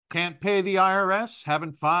Can't pay the IRS?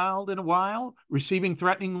 Haven't filed in a while? Receiving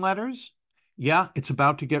threatening letters? Yeah, it's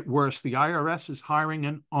about to get worse. The IRS is hiring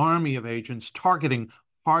an army of agents targeting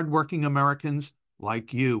hardworking Americans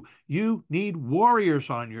like you. You need warriors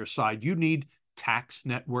on your side. You need Tax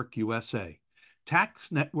Network USA.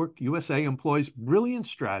 Tax Network USA employs brilliant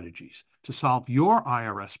strategies to solve your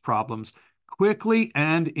IRS problems quickly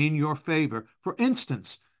and in your favor. For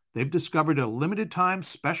instance, they've discovered a limited time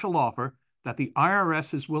special offer that the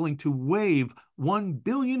IRS is willing to waive $1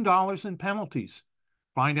 billion in penalties.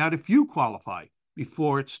 Find out if you qualify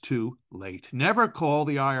before it's too late. Never call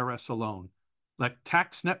the IRS alone. Let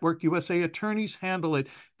Tax Network USA attorneys handle it.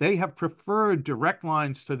 They have preferred direct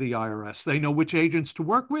lines to the IRS. They know which agents to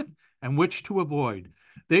work with and which to avoid.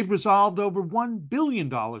 They've resolved over $1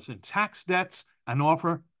 billion in tax debts and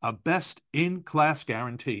offer a best-in-class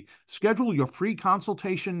guarantee. Schedule your free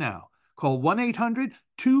consultation now. Call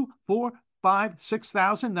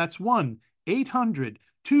 1-800-245-6000. That's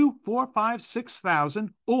 1-800-245-6000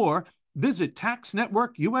 or visit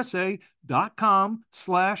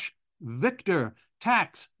taxnetworkusa.com/Victor.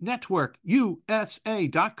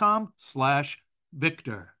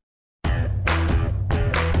 taxnetworkusa.com/Victor.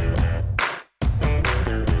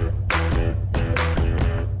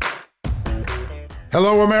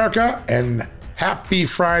 Hello, America, and happy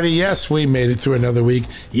Friday. Yes, we made it through another week.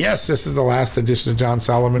 Yes, this is the last edition of John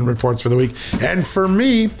Solomon Reports for the week. And for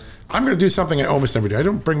me, I'm going to do something I almost never do. I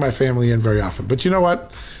don't bring my family in very often. But you know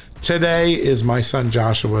what? Today is my son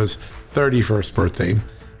Joshua's 31st birthday.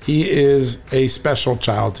 He is a special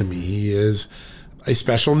child to me. He is a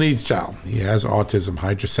special needs child. He has autism,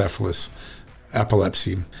 hydrocephalus,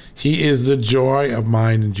 epilepsy. He is the joy of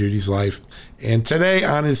mine and Judy's life. And today,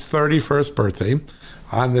 on his 31st birthday,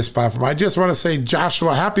 on this platform, I just want to say,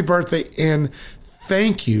 Joshua, happy birthday and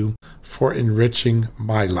thank you for enriching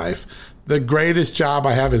my life. The greatest job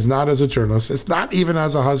I have is not as a journalist. It's not even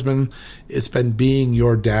as a husband. It's been being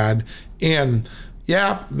your dad. And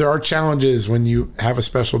yeah, there are challenges when you have a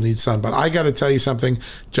special needs son, but I got to tell you something,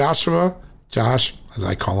 Josh, as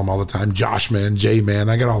I call him all the time, Josh man, J man,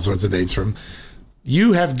 I got all sorts of names for him.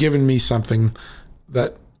 You have given me something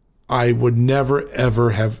that I would never, ever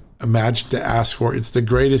have imagined to ask for. It's the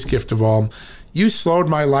greatest gift of all. You slowed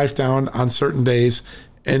my life down on certain days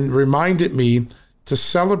and reminded me to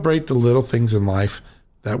celebrate the little things in life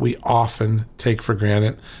that we often take for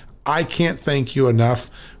granted. I can't thank you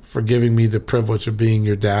enough for giving me the privilege of being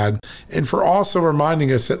your dad and for also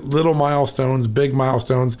reminding us that little milestones, big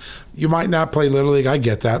milestones, you might not play Little League, I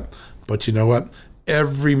get that, but you know what?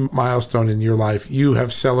 Every milestone in your life, you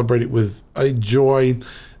have celebrated with a joy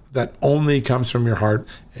that only comes from your heart,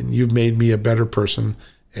 and you've made me a better person,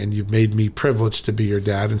 and you've made me privileged to be your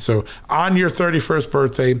dad. And so on your 31st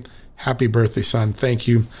birthday, happy birthday, son. Thank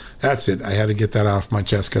you. That's it. I had to get that off my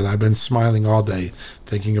chest because I've been smiling all day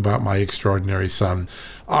thinking about my extraordinary son.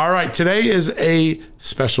 All right, today is a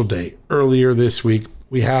special day. Earlier this week,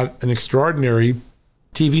 we had an extraordinary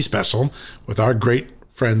TV special with our great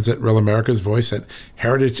friends at Real America's Voice at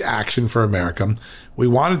Heritage Action for America. We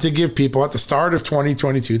wanted to give people at the start of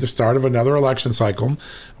 2022, the start of another election cycle,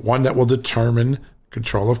 one that will determine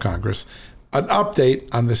control of Congress, an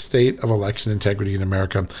update on the state of election integrity in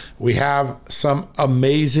America. We have some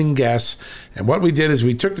amazing guests. And what we did is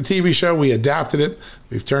we took the TV show, we adapted it,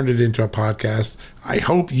 we've turned it into a podcast. I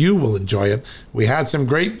hope you will enjoy it. We had some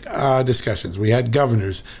great discussions. We had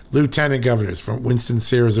governors, lieutenant governors from Winston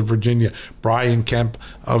Sears of Virginia, Brian Kemp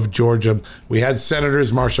of Georgia. We had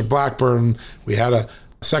senators, Marsha Blackburn. We had a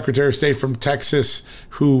secretary of state from Texas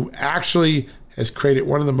who actually has created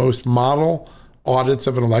one of the most model audits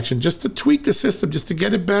of an election just to tweak the system, just to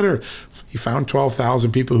get it better. He found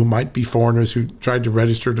 12,000 people who might be foreigners who tried to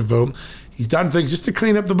register to vote. He's done things just to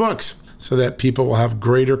clean up the books so that people will have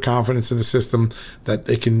greater confidence in the system, that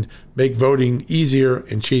they can make voting easier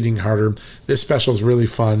and cheating harder. This special is really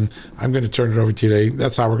fun. I'm going to turn it over to you today.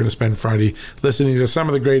 That's how we're going to spend Friday, listening to some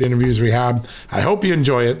of the great interviews we had. I hope you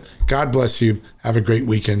enjoy it. God bless you. Have a great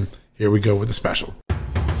weekend. Here we go with the special.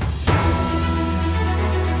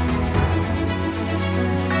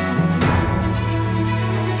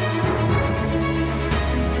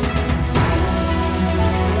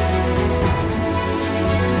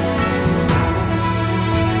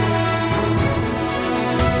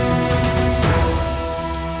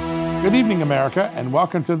 Good evening, America, and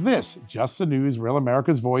welcome to this Just the News, Real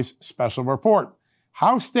America's Voice special report.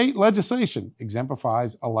 How state legislation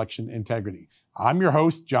exemplifies election integrity. I'm your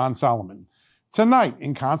host, John Solomon. Tonight,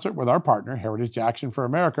 in concert with our partner, Heritage Action for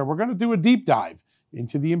America, we're going to do a deep dive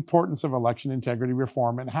into the importance of election integrity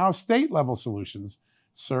reform and how state-level solutions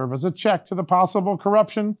serve as a check to the possible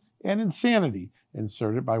corruption and insanity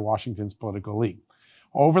inserted by Washington's political elite.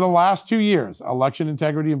 Over the last 2 years, election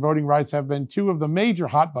integrity and voting rights have been two of the major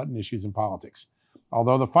hot-button issues in politics.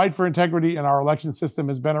 Although the fight for integrity in our election system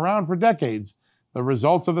has been around for decades, the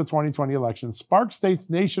results of the 2020 election sparked states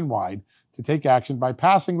nationwide to take action by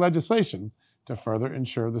passing legislation to further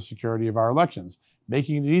ensure the security of our elections,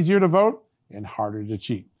 making it easier to vote and harder to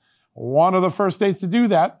cheat. One of the first states to do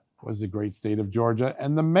that was the great state of Georgia,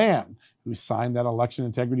 and the man who signed that election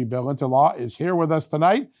integrity bill into law is here with us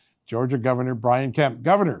tonight, Georgia Governor Brian Kemp.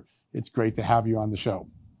 Governor, it's great to have you on the show.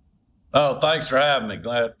 Oh, thanks for having me.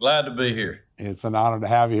 Glad to be here. It's an honor to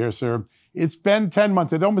have you here, sir. It's been 10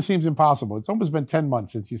 months. It almost seems impossible. It's almost been 10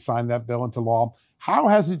 months since you signed that bill into law. How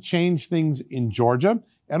has it changed things in Georgia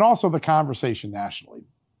and also the conversation nationally?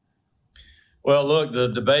 Well, look, the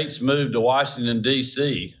debates moved to Washington,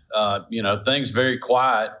 D.C. Things very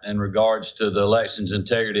quiet in regards to the Elections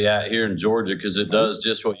Integrity Act here in Georgia because it does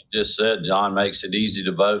just what you just said, John, makes it easy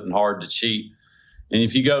to vote and hard to cheat. And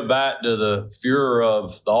if you go back to the furor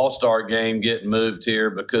of the All-Star game getting moved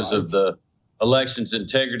here because of the Elections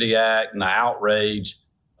Integrity Act and the outrage,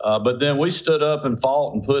 but then we stood up and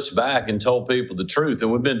fought and pushed back and told people the truth,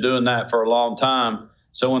 and we've been doing that for a long time.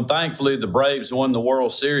 So when thankfully the Braves won the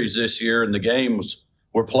World Series this year and the games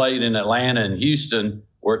were played in Atlanta and Houston,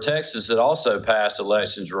 where Texas had also passed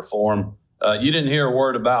elections reform, you didn't hear a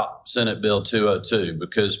word about Senate Bill 202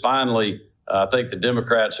 because finally I think the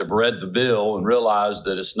Democrats have read the bill and realized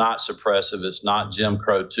that it's not suppressive. It's not Jim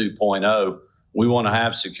Crow 2.0. We want to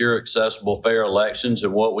have secure, accessible, fair elections.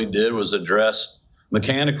 And what we did was address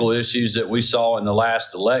mechanical issues that we saw in the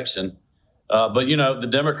last election. But the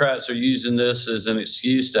Democrats are using this as an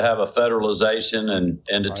excuse to have a federalization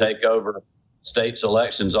and to take over states'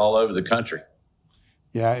 elections all over the country.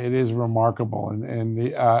 Yeah, it is remarkable. And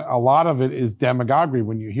a lot of it is demagoguery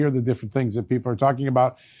when you hear the different things that people are talking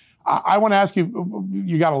about. I want to ask you,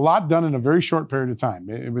 you got a lot done in a very short period of time.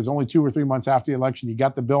 It was only 2 or 3 months after the election. You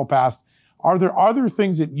got the bill passed. Are there other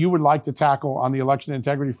things that you would like to tackle on the election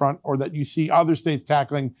integrity front or that you see other states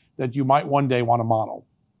tackling that you might one day want to model?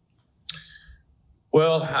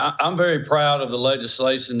 Well, I'm very proud of the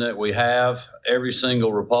legislation that we have. Every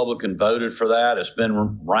single Republican voted for that. It's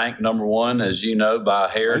been ranked number one, as you know, by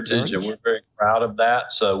Heritage, and we're very proud of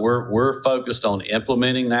that. So we're focused on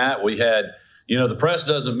implementing that. We had, the press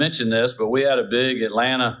doesn't mention this, but we had a big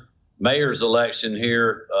Atlanta mayor's election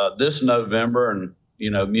here this November, and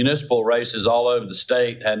municipal races all over the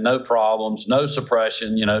state had no problems, no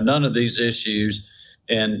suppression, none of these issues.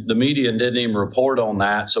 And the media didn't even report on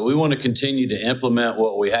that. So we want to continue to implement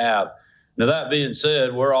what we have. Now, that being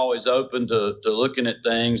said, we're always open to looking at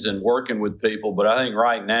things and working with people. But I think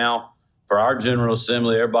right now, for our General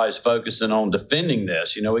Assembly, everybody's focusing on defending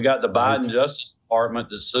this. We got the Biden Justice Department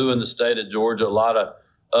that's suing the state of Georgia, a lot of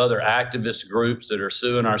other activist groups that are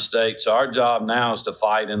suing our state. So our job now is to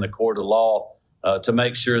fight in the court of law to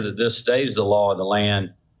make sure that this stays the law of the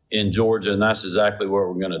land in Georgia. And that's exactly what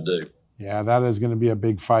we're going to do. Yeah, that is going to be a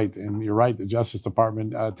big fight. And you're right, the Justice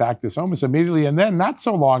Department attacked this almost immediately. And then not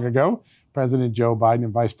so long ago, President Joe Biden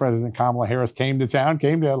and Vice President Kamala Harris came to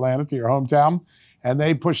Atlanta, to your hometown, and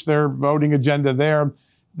they pushed their voting agenda there.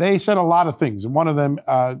 They said a lot of things. One of them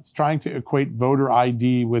is trying to equate voter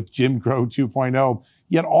ID with Jim Crow 2.0.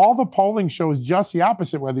 Yet all the polling shows just the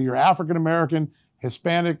opposite, whether you're African-American,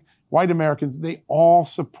 Hispanic, white Americans, they all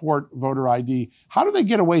support voter ID. How do they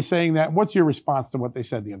get away saying that? What's your response to what they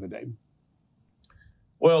said the other day?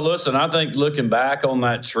 Well, listen, I think looking back on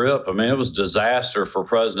that trip, it was disaster for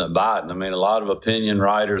President Biden. A lot of opinion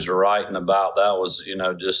writers are writing about that was,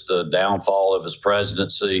 just the downfall of his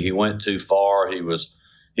presidency. He went too far. He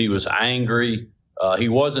was angry. He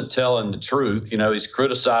wasn't telling the truth. He's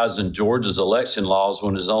criticizing Georgia's election laws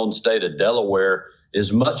when his own state of Delaware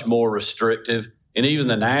is much more restrictive. And even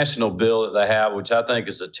the national bill that they have, which I think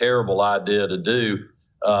is a terrible idea to do,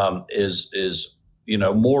 is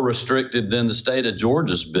more restrictive than the state of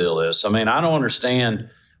Georgia's bill is. I don't understand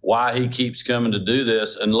why he keeps coming to do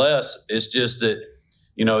this unless it's just that,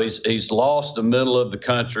 he's lost the middle of the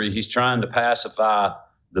country. He's trying to pacify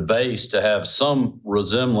the base to have some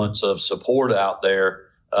resemblance of support out there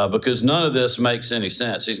because none of this makes any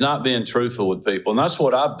sense. He's not being truthful with people. And that's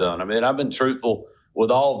what I've done. I've been truthful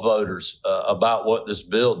with all voters about what this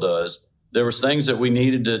bill does. There was things that we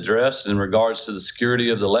needed to address in regards to the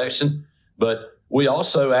security of the election, but we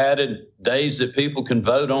also added days that people can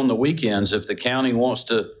vote on the weekends if the county wants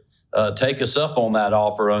to take us up on that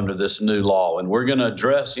offer under this new law. And we're going to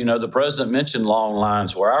address, the president mentioned long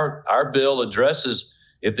lines, where our bill addresses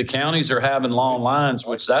if the counties are having long lines,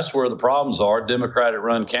 which that's where the problems are,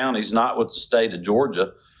 Democratic-run counties, not with the state of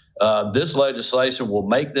Georgia. This legislation will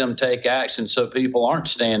make them take action so people aren't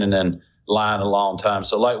standing in line a long time.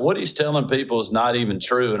 So like what he's telling people is not even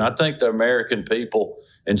true. And I think the American people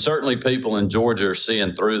and certainly people in Georgia are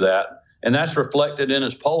seeing through that. And that's reflected in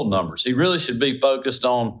his poll numbers. He really should be focused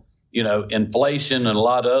on, inflation and a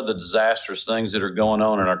lot of other disastrous things that are going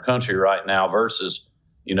on in our country right now versus,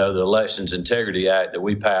 the Elections Integrity Act that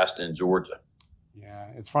we passed in Georgia. Yeah,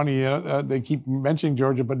 it's funny. They keep mentioning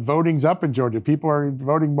Georgia, but voting's up in Georgia. People are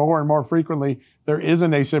voting more and more frequently. There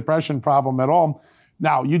isn't a suppression problem at all.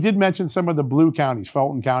 Now, you did mention some of the blue counties,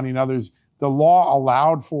 Fulton County and others. The law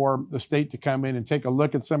allowed for the state to come in and take a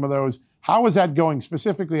look at some of those. How is that going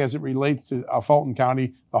specifically as it relates to Fulton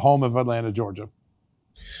County, the home of Atlanta, Georgia?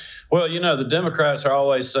 Well, the Democrats are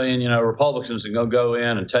always saying, Republicans are going to go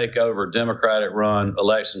in and take over Democratic-run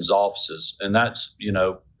elections offices. And that's,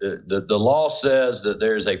 the law says that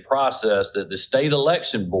there's a process that the state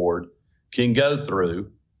election board can go through.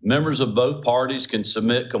 Members of both parties can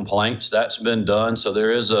submit complaints. That's been done. So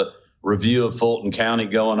there is a review of Fulton County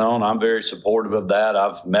going on. I'm very supportive of that.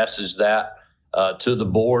 I've messaged that to the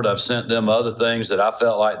board. I've sent them other things that I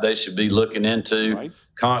felt like they should be looking into. Right.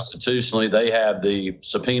 Constitutionally, they have the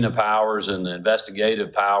subpoena powers and the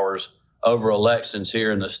investigative powers over elections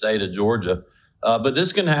here in the state of Georgia. But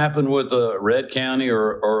this can happen with a red county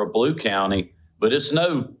or a blue county, but it's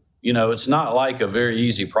it's not like a very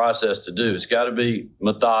easy process to do. It's got to be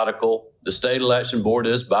methodical. The state election board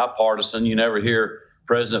is bipartisan. You never hear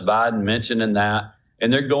President Biden mentioning that.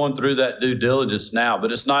 And they're going through that due diligence now.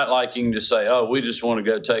 But it's not like you can just say, oh, we just want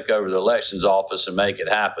to go take over the elections office and make it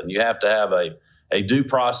happen. You have to have a due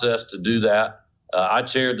process to do that. I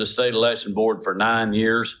chaired the state election board for 9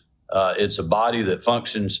 years. It's a body that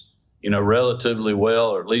functions, relatively well,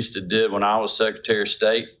 or at least it did when I was Secretary of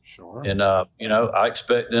State. Sure. And, I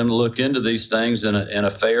expect them to look into these things in a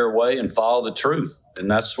fair way and follow the truth. And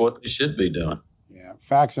that's what they should be doing. Yeah,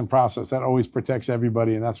 facts and process. That always protects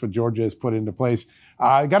everybody, and that's what Georgia has put into place.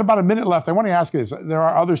 I got about a minute left. I want to ask you this. There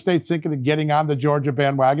are other states thinking of getting on the Georgia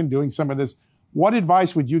bandwagon, doing some of this. What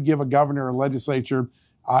advice would you give a governor or legislature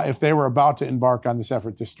if they were about to embark on this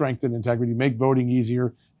effort to strengthen integrity, make voting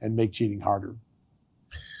easier, and make cheating harder?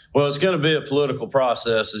 Well, it's going to be a political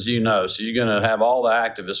process, as you know, so you're going to have all the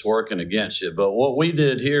activists working against you. But what we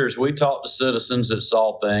did here is we talked to citizens that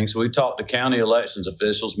saw things. We talked to county elections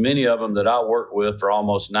officials, many of them that I worked with for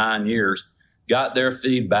almost 9 years, got their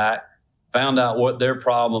feedback, found out what their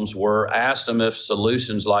problems were, asked them if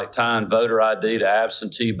solutions like tying voter ID to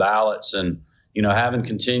absentee ballots and, having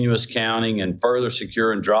continuous counting and further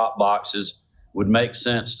securing drop boxes would make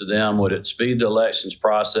sense to them. Would it speed the elections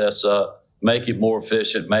process up? Make it more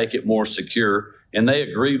efficient, make it more secure. And they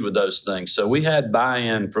agreed with those things. So we had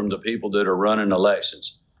buy-in from the people that are running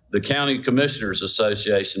elections. The County Commissioners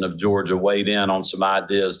Association of Georgia weighed in on some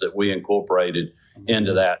ideas that we incorporated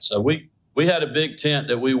into that. So we had a big tent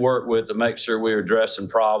that we worked with to make sure we were addressing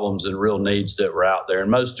problems and real needs that were out there. And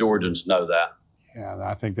most Georgians know that. Yeah,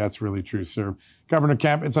 I think that's really true, sir. Governor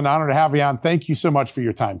Kemp, it's an honor to have you on. Thank you so much for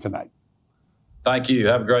your time tonight. Thank you.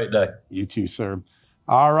 Have a great day. You too, sir.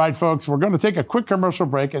 All right, folks, we're going to take a quick commercial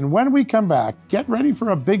break. And when we come back, get ready for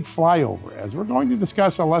a big flyover as we're going to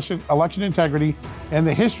discuss election integrity and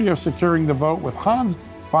the history of securing the vote with Hans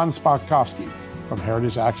von Spakovsky from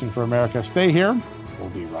Heritage Action for America. Stay here. We'll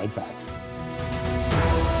be right back.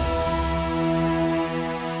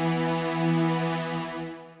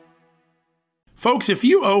 Folks, if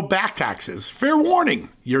you owe back taxes, fair warning,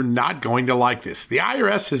 you're not going to like this. The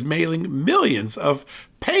IRS is mailing millions of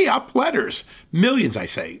pay-up letters. Millions, I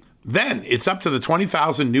say. Then it's up to the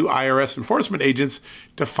 20,000 new IRS enforcement agents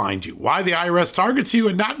to find you. Why the IRS targets you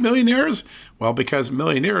and not millionaires? Well, because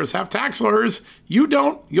millionaires have tax lawyers. You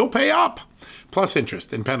don't, you'll pay up. Plus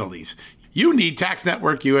interest and penalties. You need Tax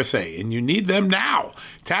Network USA, and you need them now.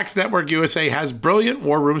 Tax Network USA has brilliant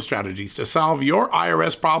war room strategies to solve your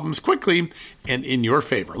IRS problems quickly and in your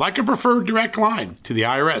favor. Like a preferred direct line to the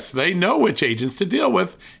IRS. They know which agents to deal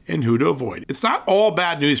with and who to avoid. It's not all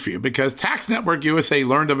bad news for you because Tax Network USA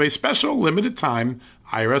learned of a special limited time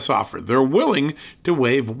IRS offer. They're willing to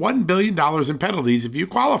waive $1 billion in penalties if you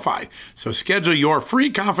qualify. So schedule your free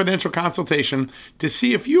confidential consultation to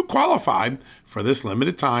see if you qualify for this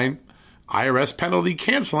limited time IRS penalty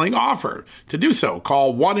canceling offer. To do so,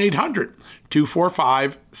 call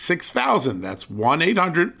 1-800-245-6000. That's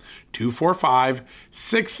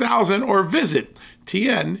 1-800-245-6000 or visit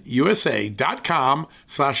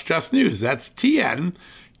tnusa.com/justnews. That's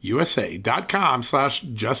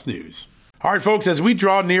tnusa.com/justnews. All right, folks, as we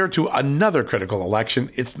draw near to another critical election,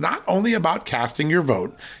 it's not only about casting your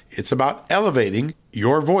vote, it's about elevating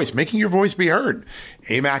your voice, making your voice be heard.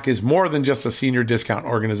 AMAC is more than just a senior discount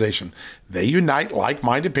organization. They unite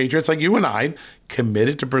like-minded patriots like you and I,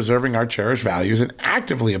 committed to preserving our cherished values and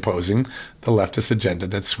actively opposing the leftist agenda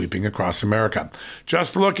that's sweeping across America.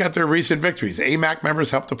 Just look at their recent victories. AMAC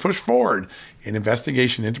members helped to push forward an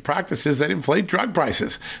investigation into practices that inflate drug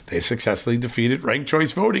prices. They've successfully defeated ranked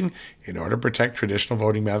choice voting in order to protect traditional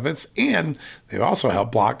voting methods, and they've also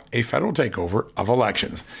helped block a federal takeover of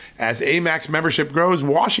elections. As AMAC's membership grows,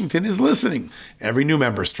 Washington is listening. Every new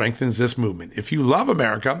member strengthens this movement. If you love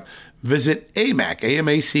America, visit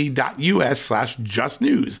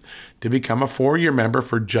amac.us/justnews to become a 4-year member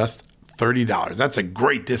for just $30. That's a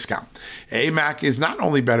great discount. AMAC is not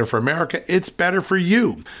only better for America, it's better for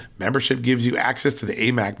you. Membership gives you access to the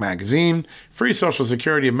AMAC magazine, free Social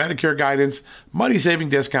Security and Medicare guidance, money-saving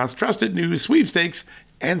discounts, trusted news, sweepstakes,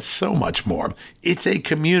 and so much more. It's a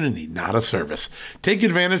community, not a service. Take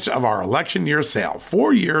advantage of our election year sale,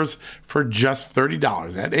 4 years for just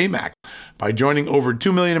 $30 at AMAC. By joining over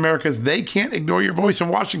 2 million Americans, they can't ignore your voice in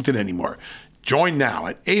Washington anymore. Join now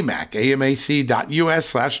at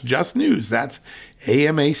amac.us/justnews. That's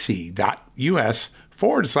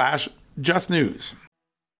amac.us/justnews.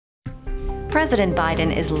 President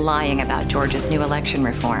Biden is lying about Georgia's new election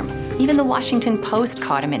reform. Even the Washington Post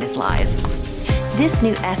caught him in his lies. This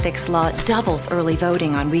new ethics law doubles early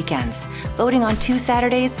voting on weekends. Voting on 2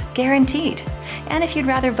 Saturdays, guaranteed. And if you'd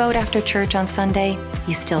rather vote after church on Sunday,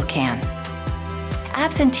 you still can.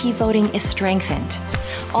 Absentee voting is strengthened.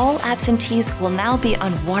 All absentees will now be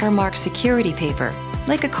on watermark security paper,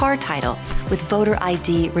 like a car title, with voter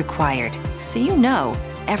ID required. So you know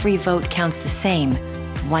every vote counts the same,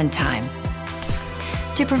 one time.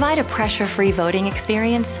 To provide a pressure-free voting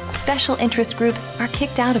experience, special interest groups are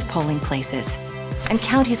kicked out of polling places. And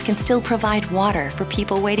counties can still provide water for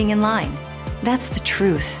people waiting in line. That's the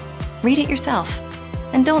truth. Read it yourself.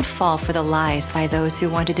 And don't fall for the lies by those who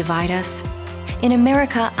want to divide us. In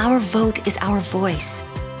America, our vote is our voice.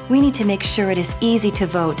 We need to make sure it is easy to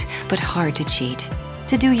vote, but hard to cheat.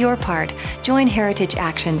 To do your part, join Heritage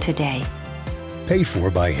Action today. Paid for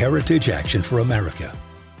by Heritage Action for America.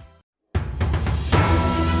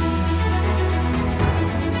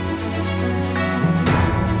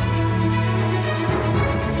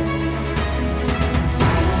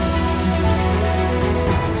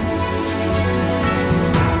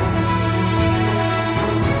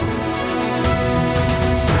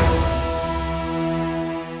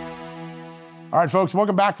 All right, folks,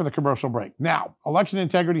 welcome back for the commercial break. Now, election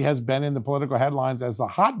integrity has been in the political headlines as the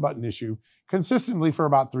hot button issue consistently for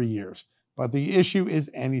about 3 years. But the issue is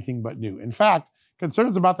anything but new. In fact,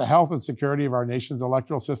 concerns about the health and security of our nation's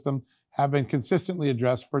electoral system have been consistently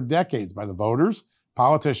addressed for decades by the voters,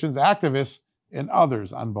 politicians, activists, and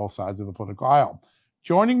others on both sides of the political aisle.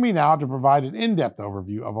 Joining me now to provide an in-depth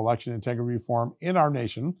overview of election integrity reform in our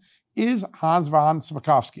nation is Hans von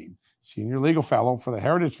Spakovsky, Senior Legal Fellow for the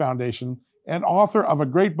Heritage Foundation and author of a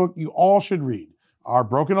great book you all should read, Our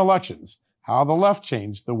Broken Elections, How the Left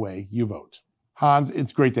Changed the Way You Vote. Hans,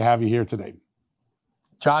 it's great to have you here today.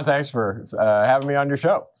 John, thanks for having me on your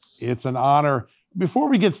show. It's an honor. Before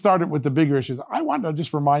we get started with the bigger issues, I want to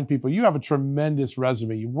just remind people you have a tremendous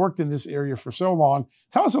resume. You've worked in this area for so long.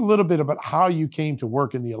 Tell us a little bit about how you came to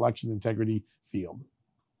work in the election integrity field.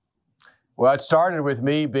 Well, it started with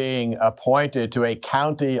me being appointed to a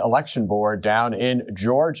county election board down in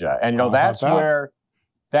Georgia. And,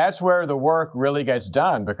 that's where the work really gets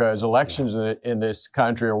done, because elections in this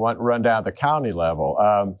country are run down at the county level.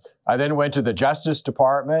 I then went to the Justice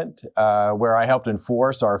Department, where I helped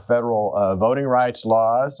enforce our federal voting rights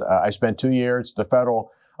laws. I spent 2 years at the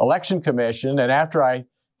Federal Election Commission. And after I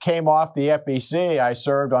came off the FEC, I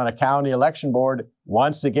served on a county election board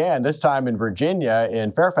once again, this time in Virginia,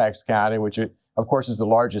 in Fairfax County, which, of course, is the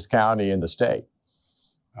largest county in the state.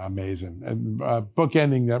 Amazing. And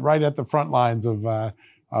bookending that right at the front lines of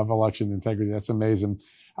election integrity. That's amazing.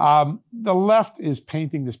 The left is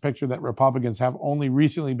painting this picture that Republicans have only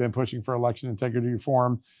recently been pushing for election integrity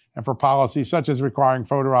reform and for policies such as requiring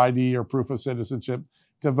photo ID or proof of citizenship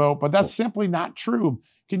to vote. But that's simply not true.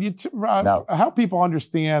 Can you help people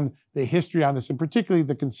understand the history on this, and particularly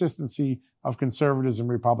the consistency of conservatives and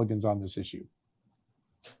Republicans on this issue?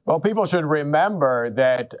 Well, people should remember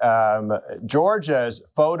that Georgia's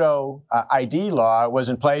photo ID law was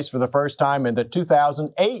in place for the first time in the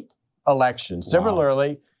 2008 election. Wow.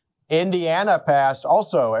 Similarly, Indiana passed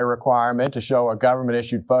also a requirement to show a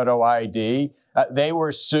government-issued photo ID. They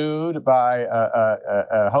were sued by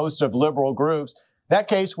a host of liberal groups. That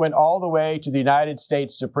case went all the way to the United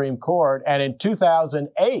States Supreme Court. And in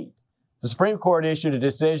 2008, the Supreme Court issued a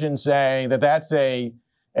decision saying that that's a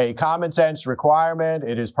a common sense requirement.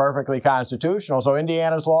 It is perfectly constitutional. So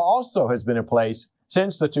Indiana's law also has been in place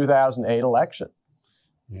since the 2008 election.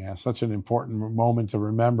 Yeah, such an important moment to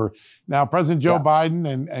remember. Now, President Joe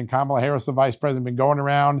Biden and Kamala Harris, the vice president, have been going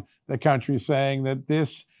around the country saying that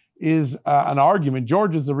this is an argument.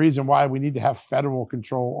 Georgia's the reason why we need to have federal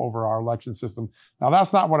control over our election system. Now,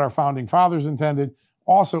 that's not what our founding fathers intended.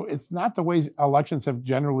 Also, it's not the way elections have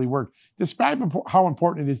generally worked. Describe how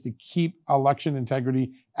important it is to keep election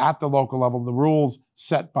integrity at the local level, the rules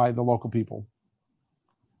set by the local people.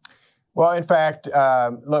 Well, in fact,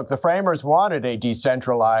 look, the framers wanted a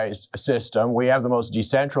decentralized system. We have the most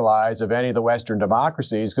decentralized of any of the Western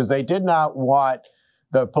democracies because they did not want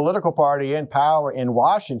the political party in power in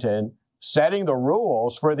Washington setting the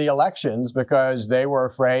rules for the elections because they were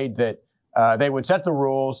afraid that they would set the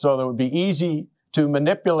rules so that it would be easy to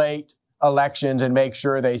manipulate elections and make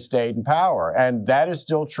sure they stayed in power. And that is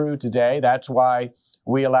still true today. That's why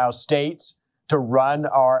we allow states to run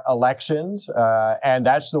our elections, and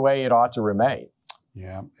that's the way it ought to remain.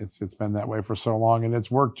 Yeah, it's been that way for so long, and it's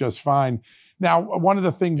worked just fine. Now, one of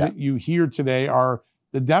the things that you hear today are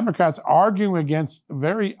the Democrats arguing against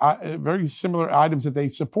very similar items that they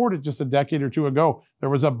supported just a decade or two ago. There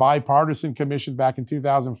was a bipartisan commission back in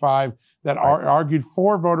 2005 that argued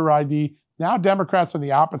for voter ID. Now Democrats on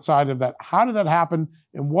the opposite side of that. How did that happen,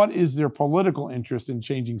 and what is their political interest in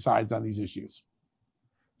changing sides on these issues?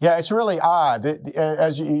 Yeah, it's really odd.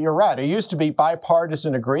 You're right. It used to be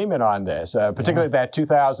bipartisan agreement on this, particularly that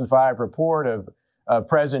 2005 report of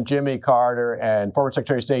President Jimmy Carter and former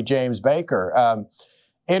Secretary of State James Baker.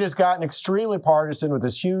 It has gotten extremely partisan with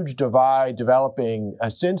this huge divide developing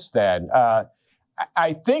since then.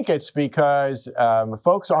 I think it's because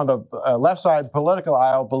folks on the left side of the political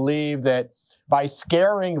aisle believe that by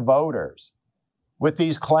scaring voters with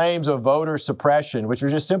these claims of voter suppression, which are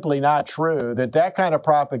just simply not true, that kind of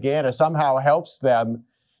propaganda somehow helps them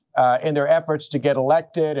in their efforts to get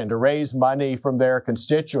elected and to raise money from their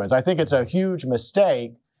constituents. I think it's a huge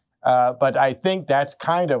mistake, but I think that's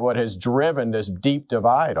kind of what has driven this deep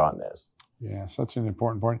divide on this. Yeah, such an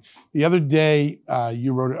important point. The other day,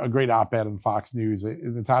 you wrote a great op-ed on Fox News.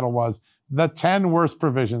 The title was "The 10 Worst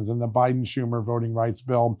Provisions in the Biden-Schumer Voting Rights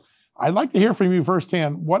Bill." I'd like to hear from you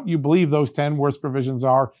firsthand what you believe those 10 worst provisions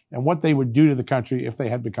are and what they would do to the country if they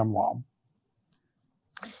had become law.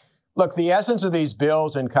 Look, the essence of these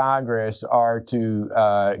bills in Congress are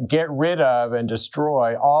to get rid of and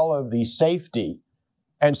destroy all of the safety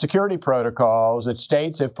and security protocols that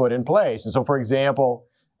states have put in place. And so, for example,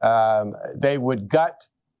 they would gut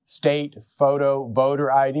state photo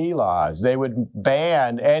voter ID laws. They would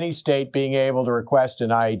ban any state being able to request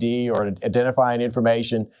an ID or identifying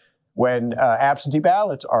information when absentee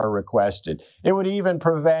ballots are requested. It would even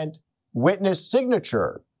prevent witness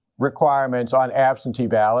signature requirements on absentee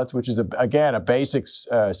ballots, which is, again, a basic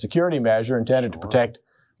security measure intended to protect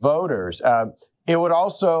voters. It would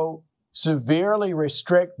also severely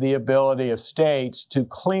restrict the ability of states to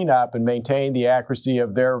clean up and maintain the accuracy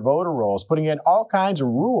of their voter rolls, putting in all kinds of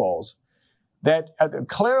rules that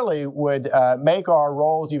clearly would make our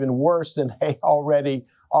rolls even worse than they already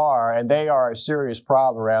are, and they are a serious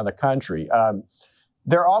problem around the country.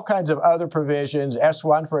 There are all kinds of other provisions.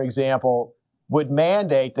 S1, for example, would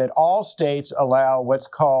mandate that all states allow what's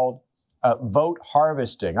called vote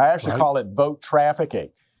harvesting. I actually call it vote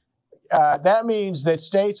trafficking. That means that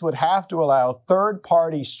states would have to allow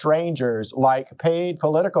third-party strangers like paid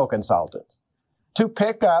political consultants to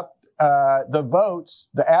pick up the votes,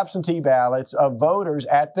 the absentee ballots of voters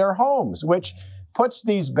at their homes, which puts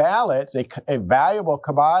these ballots, a valuable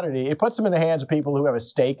commodity, it puts them in the hands of people who have a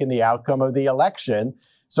stake in the outcome of the election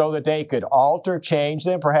so that they could alter, change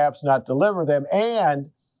them, perhaps not deliver them,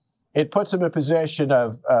 and it puts them in a position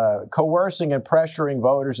of coercing and pressuring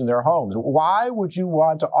voters in their homes. Why would you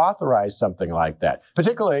want to authorize something like that?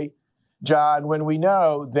 Particularly, John, when we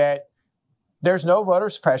know that there's no voter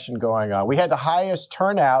suppression going on. We had the highest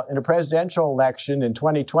turnout in a presidential election in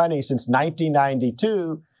 2020 since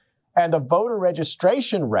 1992, and the voter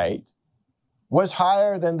registration rate was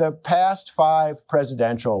higher than the past 5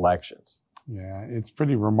 presidential elections. Yeah, it's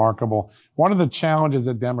pretty remarkable. One of the challenges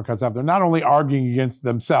that Democrats have, they're not only arguing against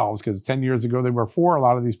themselves, because 10 years ago they were for a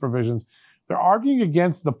lot of these provisions, they're arguing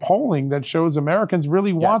against the polling that shows Americans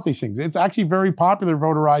really want these things. It's actually very popular,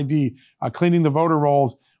 voter ID, cleaning the voter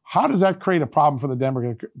rolls. How does that create a problem for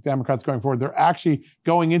the Democrats going forward? They're actually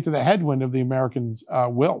going into the headwind of the Americans'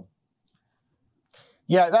 will.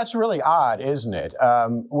 Yeah, that's really odd, isn't it?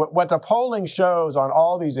 What the polling shows on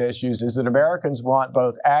all these issues is that Americans want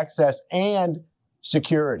both access and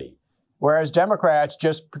security. Whereas Democrats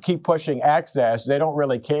just keep pushing access. They don't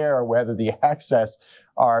really care whether the access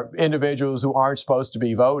are individuals who aren't supposed to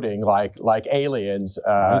be voting, like aliens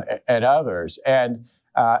and others. And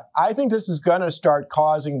I think this is going to start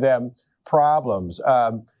causing them problems.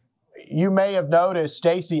 You may have noticed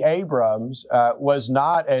Stacey Abrams was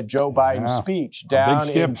not at Joe Biden's speech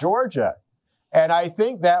down in Georgia. And I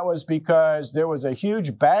think that was because there was a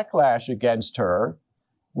huge backlash against her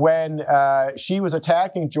when she was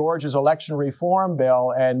attacking Georgia's election reform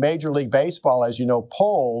bill, and Major League Baseball, as you know,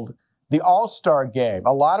 pulled the All-Star game.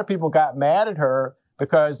 A lot of people got mad at her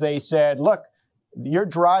because they said, look, you're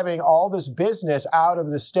driving all this business out of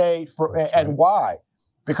the state and why?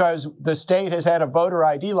 Because the state has had a voter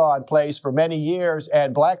ID law in place for many years,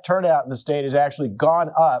 and black turnout in the state has actually gone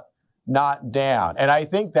up, not down. And I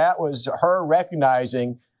think that was her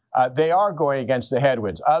recognizing they are going against the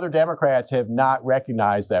headwinds. Other Democrats have not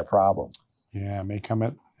recognized that problem. Yeah, it may come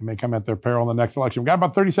at their peril in the next election. We've got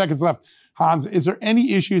about 30 seconds left. Hans, is there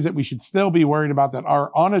any issues that we should still be worried about that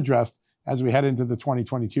are unaddressed as we head into the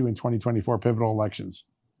 2022 and 2024 pivotal elections?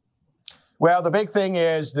 Well, the big thing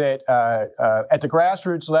is that at the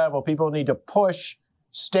grassroots level, people need to push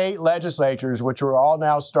state legislatures, which are all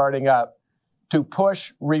now starting up, to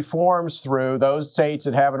push reforms through those states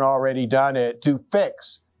that haven't already done it to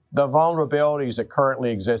fix the vulnerabilities that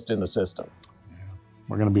currently exist in the system. Yeah.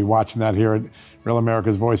 We're going to be watching that here at Real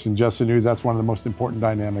America's Voice and Just the News. That's one of the most important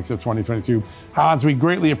dynamics of 2022. Hans, we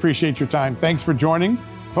greatly appreciate your time. Thanks for joining.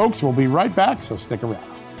 Folks, we'll be right back, so stick around.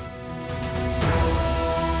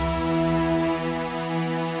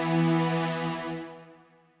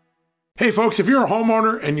 Hey folks, if you're a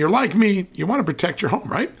homeowner and you're like me, you want to protect your home,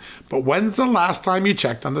 right? But when's the last time you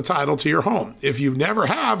checked on the title to your home? If you never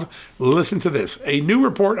have, listen to this. A new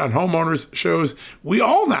report on homeowners shows we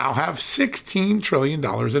all now have $16 trillion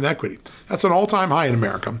in equity. That's an all-time high in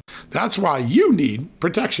America. That's why you need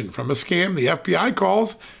protection from a scam the FBI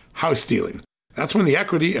calls house stealing. That's when the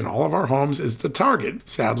equity in all of our homes is the target,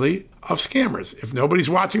 sadly, of scammers. If nobody's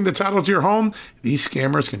watching the title to your home, these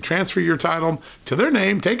scammers can transfer your title to their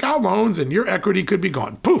name, take out loans, and your equity could be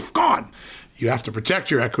gone. Poof, gone. You have to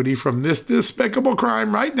protect your equity from this despicable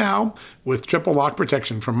crime right now with triple lock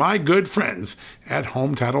protection from my good friends at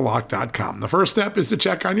HomeTitleLock.com. The first step is to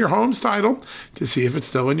check on your home's title to see if it's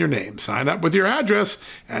still in your name. Sign up with your address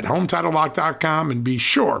at HomeTitleLock.com and be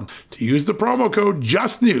sure to use the promo code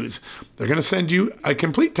JUSTNEWS. They're going to send you a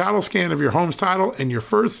complete title scan of your home's title and your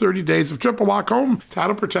first 30 days of triple lock home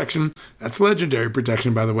title protection. That's legendary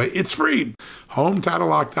protection, by the way. It's free.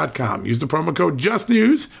 HomeTitleLock.com. Use the promo code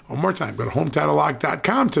JUSTNEWS. One more time, go to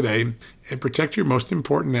HomeTitleLock.com today and protect your most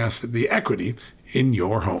important asset, the equity in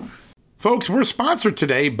your home. Folks, we're sponsored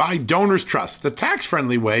today by Donors Trust, the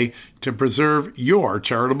tax-friendly way to preserve your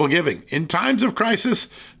charitable giving. In times of crisis,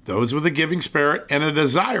 those with a giving spirit and a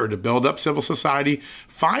desire to build up civil society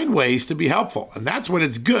find ways to be helpful. And that's when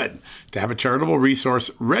it's good to have a charitable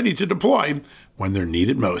resource ready to deploy when they're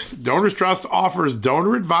needed most. Donors Trust offers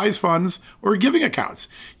donor-advised funds or giving accounts.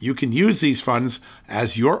 You can use these funds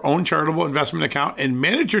as your own charitable investment account and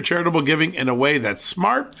manage your charitable giving in a way that's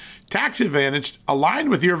smart, tax-advantaged, aligned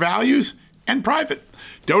with your values, and private.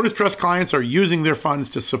 Donors Trust clients are using their funds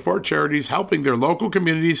to support charities helping their local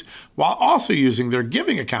communities while also using their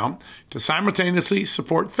giving account to simultaneously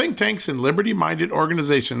support think tanks and liberty-minded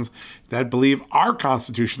organizations that believe our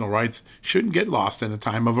constitutional rights shouldn't get lost in a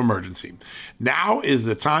time of emergency. Now is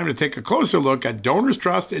the time to take a closer look at Donors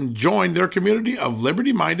Trust and join their community of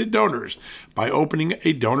liberty-minded donors by opening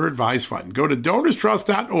a donor-advised fund. Go to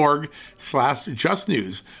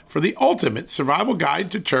donorstrust.org/justnews for the ultimate survival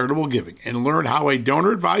guide to charitable giving and learn how a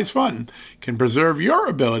donor-advised fund can preserve your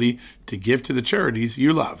ability to give to the charities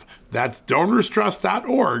you love. That's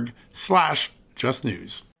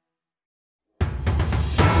donorstrust.org/justnews.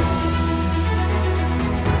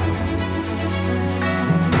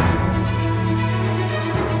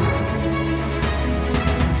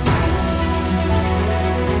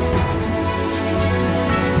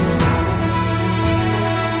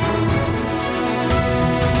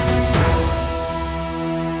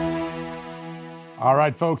 All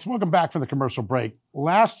right, folks, welcome back from the commercial break.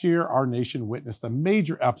 Last year, our nation witnessed a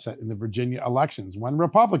major upset in the Virginia elections when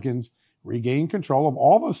Republicans regained control of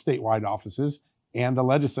all the statewide offices and the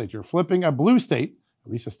legislature, flipping a blue state,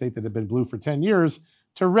 at least a state that had been blue for 10 years,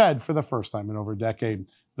 to red for the first time in over a decade.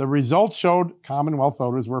 The results showed Commonwealth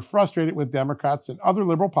voters were frustrated with Democrats and other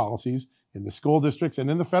liberal policies in the school districts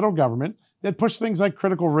and in the federal government that pushed things like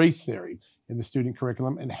critical race theory in the student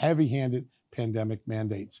curriculum and heavy-handed pandemic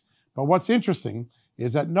mandates. But what's interesting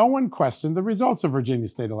is that no one questioned the results of Virginia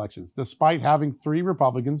state elections, despite having 3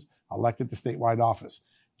 Republicans elected to statewide office.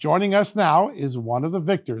 Joining us now is one of the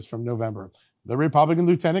victors from November, the Republican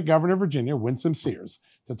Lieutenant Governor of Virginia, Winsome Sears,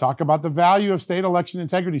 to talk about the value of state election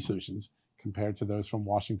integrity solutions compared to those from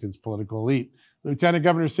Washington's political elite. Lieutenant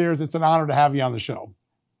Governor Sears, it's an honor to have you on the show.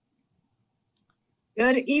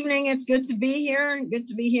 Good evening. It's good to be here and good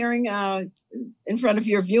to be hearing in front of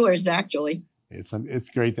your viewers, actually. It's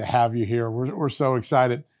great to have you here. We're so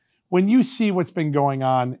excited. When you see what's been going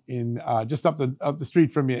on in just up the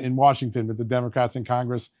street from you in Washington with the Democrats in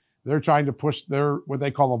Congress, they're trying to push their what they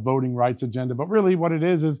call a voting rights agenda. But really what it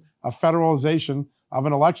is a federalization of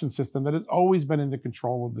an election system that has always been in the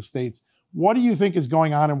control of the states. What do you think is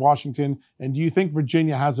going on in Washington? And do you think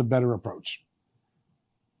Virginia has a better approach?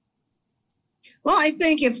 Well, I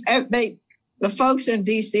think if the folks in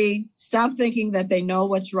D.C. stop thinking that they know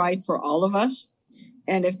what's right for all of us,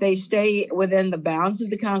 and if they stay within the bounds of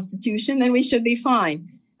the Constitution, then we should be fine.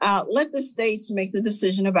 Let the states make the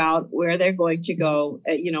decision about where they're going to go,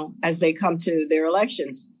 as they come to their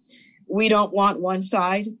elections. We don't want one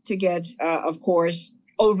side to get, of course,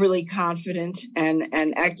 overly confident and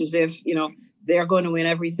act as if, they're going to win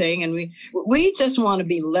everything. And we just want to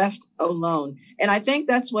be left alone. And I think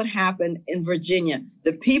that's what happened in Virginia.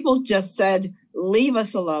 The people just said, leave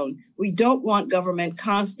us alone. We don't want government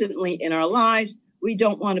constantly in our lives. We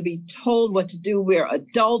don't want to be told what to do. We're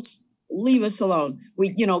adults. Leave us alone.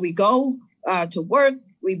 We go to work.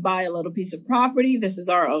 We buy a little piece of property. This is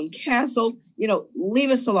our own castle.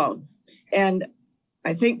 Leave us alone. And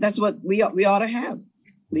I think that's what we ought to have.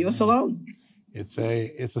 Leave us alone. It's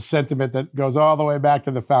a sentiment that goes all the way back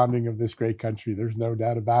to the founding of this great country. There's no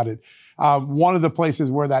doubt about it. One of the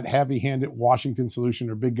places where that heavy-handed Washington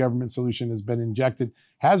solution or big government solution has been injected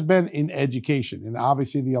has been in education. And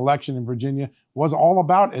obviously the election in Virginia was all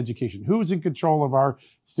about education. Who's in control of our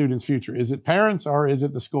students' future? Is it parents or is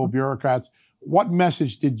it the school bureaucrats? What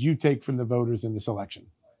message did you take from the voters in this election?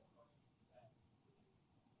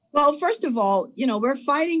 Well, first of all, we're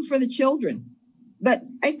fighting for the children. But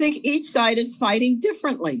I think each side is fighting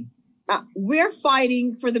differently. We're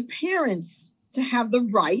fighting for the parents to have the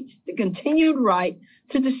right, the continued right,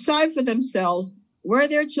 to decide for themselves where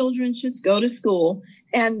their children should go to school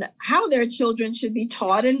and how their children should be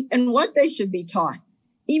taught and what they should be taught.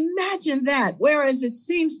 Imagine that. Whereas it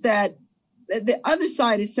seems that the other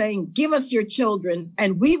side is saying, give us your children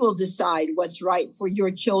and we will decide what's right for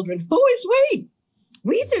your children. Who is we?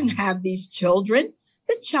 We didn't have these children.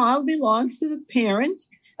 The child belongs to the parents,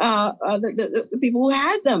 the people who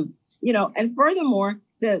had them, and furthermore,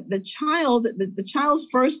 the child's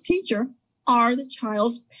first teacher are the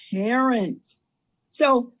child's parents.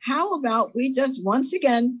 So how about we just, once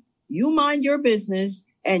again, you mind your business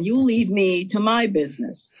and you leave me to my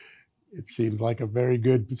business? It seems like a very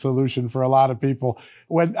good solution for a lot of people.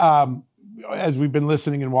 When, as we've been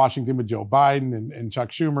listening in Washington with Joe Biden and Chuck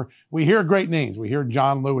Schumer, we hear great names. We hear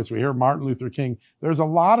John Lewis. We hear Martin Luther King. There's a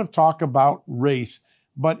lot of talk about race,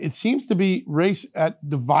 but it seems to be race at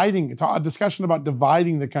dividing, a discussion about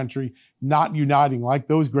dividing the country, not uniting like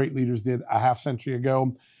those great leaders did a half century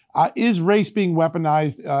ago. Is race being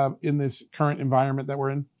weaponized in this current environment that we're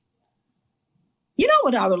in? You know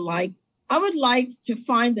what I would like? I would like to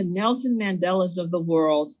find the Nelson Mandelas of the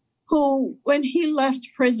world who, when he left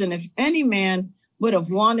prison, if any man would have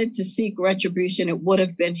wanted to seek retribution, it would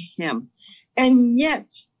have been him. And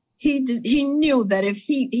yet he knew that if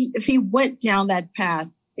he went down that path,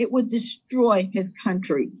 it would destroy his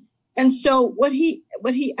country. And so what he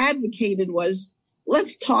advocated was,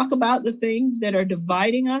 let's talk about the things that are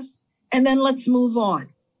dividing us, and then let's move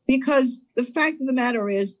on. Because the fact of the matter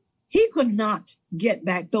is, he could not get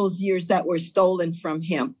back those years that were stolen from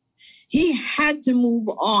him. He had to move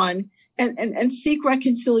on and seek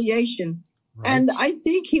reconciliation. Right. And I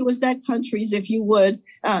think he was that country's, if you would,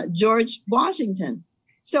 George Washington.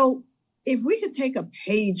 So if we could take a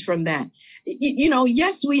page from that,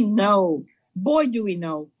 yes, we know, boy, do we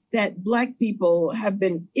know that Black people have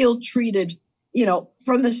been ill-treated,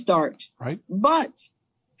 from the start. Right. But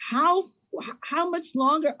how much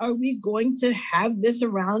longer are we going to have this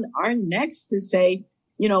around our necks to say,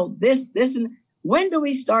 this, and when do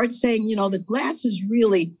we start saying, the glass is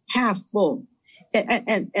really half full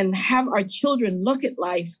and have our children look at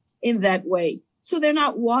life in that way? So they're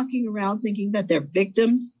not walking around thinking that they're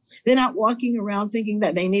victims. They're not walking around thinking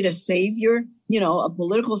that they need a savior, a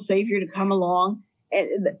political savior to come along,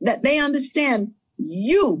 and that they understand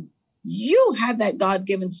you have that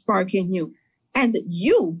God-given spark in you and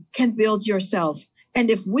you can build yourself. And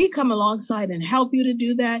if we come alongside and help you to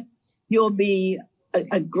do that, you'll be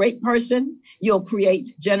a great person. You'll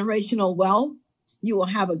create generational wealth. You will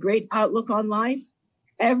have a great outlook on life.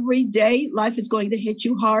 Every day, life is going to hit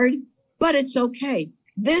you hard, but it's okay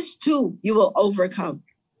this too you will overcome.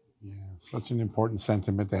 Yeah, such an important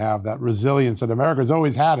sentiment to have, that resilience that America's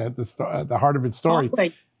always had at the heart of its story.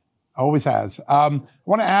 Always has. I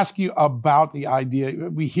want to ask you about the idea.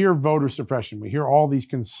 We hear voter suppression. We hear all these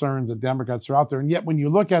concerns that Democrats are out there. And yet when you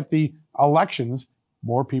look at the elections,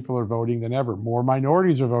 more people are voting than ever. More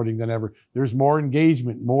minorities are voting than ever. There's more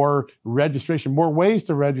engagement, more registration, more ways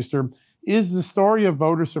to register. Is the story of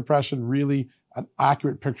voter suppression really an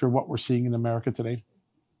accurate picture of what we're seeing in America today?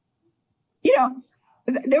 You know,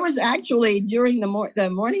 there was actually during the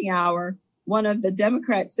morning hour, one of the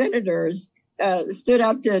Democrat senators stood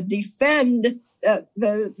up to defend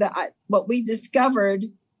what we discovered,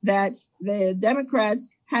 that the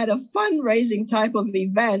Democrats had a fundraising type of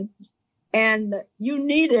event, and you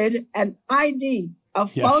needed an ID,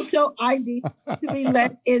 photo ID, to be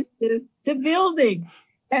let into the building.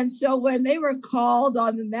 And so when they were called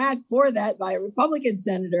on the mat for that by a Republican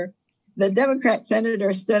senator, the Democrat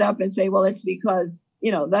senator stood up and say, well, it's because,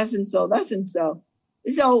 thus and so, thus and so.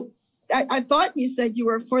 So I thought you said you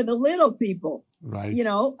were for the little people. Right.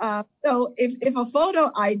 So if a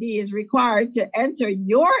photo ID is required to enter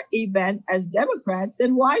your event as Democrats,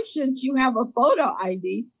 then why shouldn't you have a photo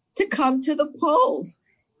ID to come to the polls?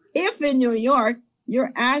 If in New York,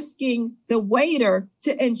 you're asking the waiter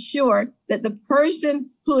to ensure that the person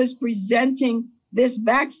who is presenting this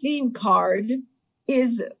vaccine card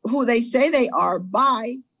is who they say they are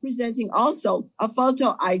by presenting also a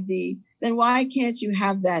photo ID, then why can't you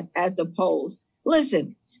have that at the polls?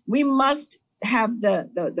 Listen, we must have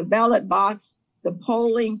the ballot box, the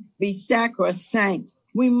polling be sacrosanct.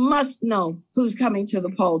 We must know who's coming to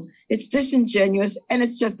the polls. It's disingenuous, and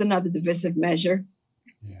it's just another divisive measure.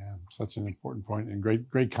 Yeah, such an important point, and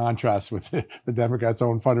great contrast with the Democrats'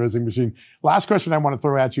 own fundraising machine. Last question I want to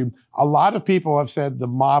throw at you. A lot of people have said the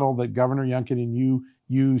model that Governor Youngkin and you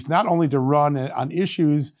used, not only to run on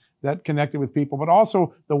issues that connected with people, but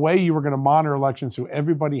also the way you were going to monitor elections so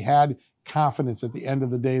everybody had confidence at the end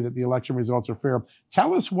of the day that the election results are fair.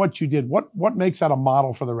 Tell us what you did. What makes that a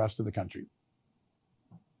model for the rest of the country?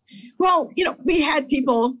 Well, we had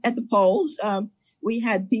people at the polls. We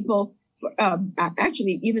had people,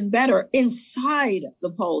 actually even better, inside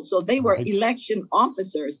the polls. So they were election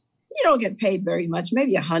officers. You don't get paid very much,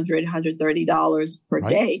 maybe $100, $130 per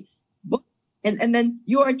day. And then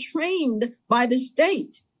you are trained by the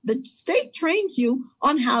state. The state trains you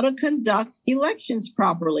on how to conduct elections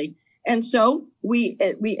properly. And so we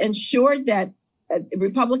ensured that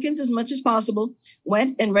Republicans, as much as possible,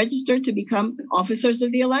 went and registered to become officers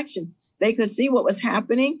of the election. They could see what was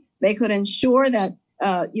happening. They could ensure that,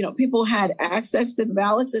 people had access to the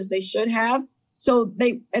ballots as they should have.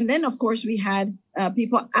 And then, of course, we had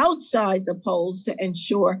people outside the polls to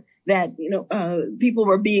ensure that, people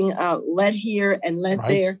were being led here and led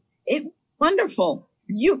there. It's wonderful.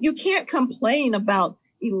 You can't complain about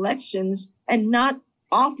elections and not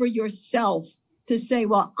offer yourself to say,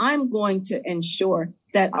 well, I'm going to ensure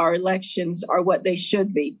that our elections are what they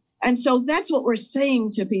should be. And so that's what we're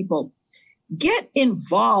saying to people. Get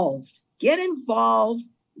involved. Get involved.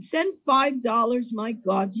 Send $5. My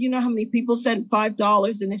God, do you know how many people sent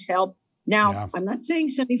 $5 and it helped? Now, I'm not saying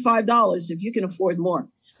 $75 if you can afford more,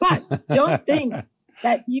 but don't think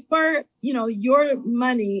that your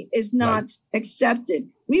money is not accepted.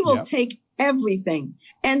 We will take everything,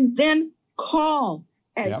 and then call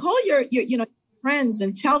your friends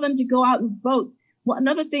and tell them to go out and vote. Well,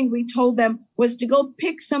 another thing we told them was to go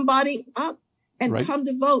pick somebody up and come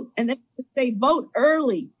to vote. And then they vote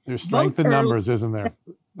early. There's strength in numbers, isn't there?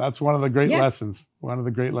 That's one of the great lessons. One of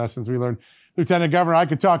the great lessons we learned. Lieutenant Governor, I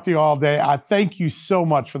could talk to you all day. I thank you so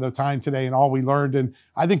much for the time today and all we learned. And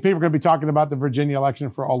I think people are going to be talking about the Virginia election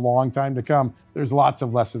for a long time to come. There's lots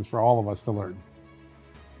of lessons for all of us to learn.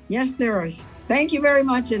 Yes, there is. Thank you very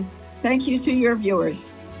much. And thank you to your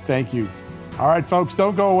viewers. Thank you. All right, folks,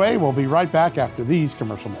 don't go away. We'll be right back after these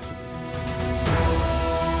commercial messages.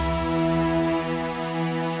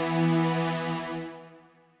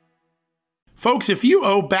 Folks, if you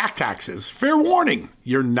owe back taxes, fair warning,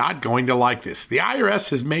 you're not going to like this. The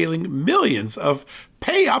IRS is mailing millions of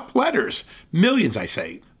pay-up letters. Millions, I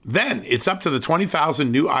say. Then it's up to the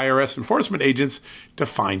 20,000 new IRS enforcement agents to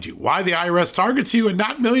find you. Why the IRS targets you and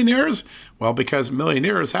not millionaires? Well, because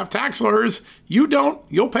millionaires have tax lawyers. You don't,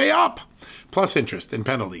 you'll pay up. Plus interest and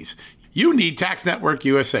penalties. You need Tax Network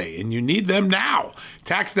USA, and you need them now.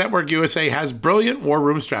 Tax Network USA has brilliant war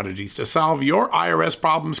room strategies to solve your IRS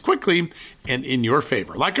problems quickly and in your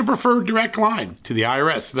favor. Like a preferred direct line to the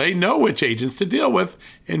IRS, they know which agents to deal with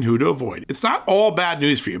and who to avoid. It's not all bad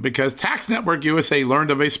news for you because Tax Network USA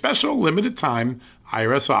learned of a special limited time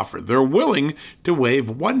IRS offer. They're willing to waive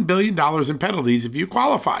 $1 billion in penalties if you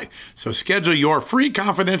qualify. So schedule your free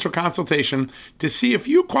confidential consultation to see if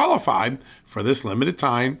you qualify for this limited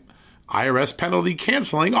time IRS penalty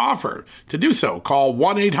canceling offer. To do so, call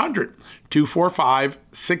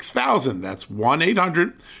 1-800-245-6000. That's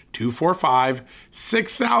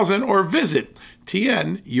 1-800-245-6000 or visit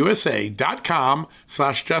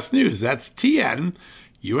tnusa.com/justnews. That's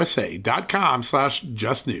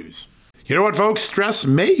tnusa.com/justnews. You know what, folks? Stress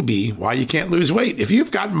may be why you can't lose weight. If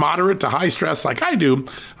you've got moderate to high stress like I do,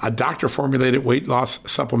 a doctor-formulated weight loss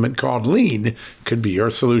supplement called Lean could be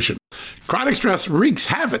your solution. Chronic stress wreaks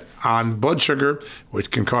havoc on blood sugar, which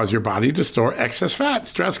can cause your body to store excess fat.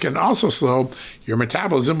 Stress can also slow your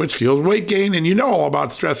metabolism, which fuels weight gain, and you know all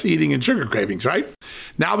about stress eating and sugar cravings, right?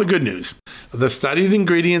 Now the good news. The studied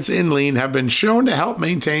ingredients in Lean have been shown to help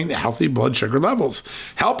maintain healthy blood sugar levels,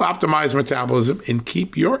 help optimize metabolism, and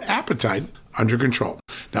keep your appetite under control.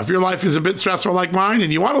 Now, if your life is a bit stressful like mine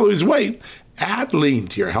and you want to lose weight, add Lean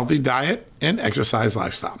to your healthy diet and exercise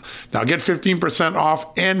lifestyle. Now get 15% off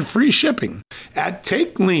and free shipping at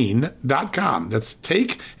takelean.com. That's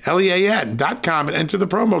takelean.com and enter the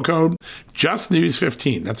promo code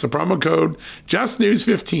JustNews15. That's the promo code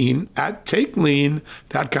JustNews15 at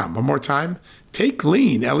takelean.com. One more time,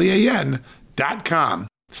 takelean.com.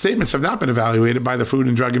 Statements have not been evaluated by the Food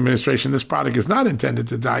and Drug Administration. This product is not intended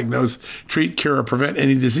to diagnose, treat, cure, or prevent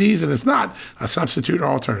any disease, and is not a substitute or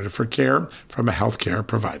alternative for care from a healthcare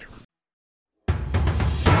provider.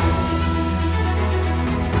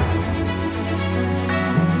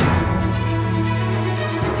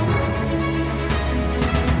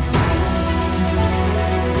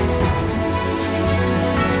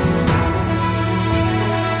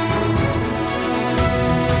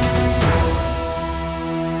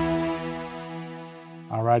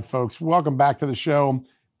 All right, folks, welcome back to the show.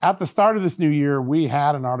 At the start of this new year, we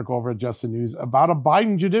had an article over at Just the News about a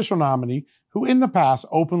Biden judicial nominee who in the past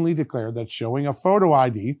openly declared that showing a photo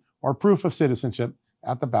ID or proof of citizenship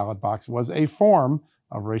at the ballot box was a form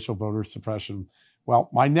of racial voter suppression. Well,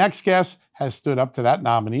 my next guest has stood up to that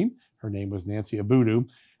nominee. Her name was Nancy Abudu,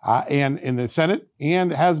 and in the Senate,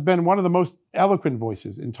 and has been one of the most eloquent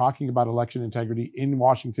voices in talking about election integrity in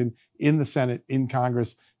Washington, in the Senate, in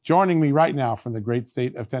Congress. Joining me right now from the great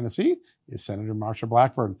state of Tennessee is Senator Marsha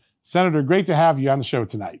Blackburn. Senator, great to have you on the show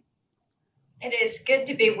tonight. It is good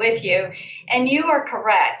to be with you. And you are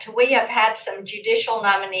correct. We have had some judicial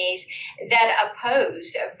nominees that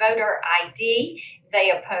oppose voter ID.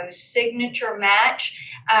 They oppose signature match.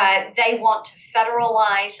 They want to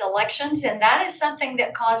federalize elections. And that is something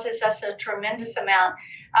that causes us a tremendous amount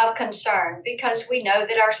of concern because we know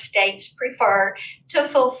that our states prefer to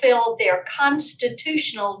fulfill their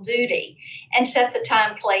constitutional duty and set the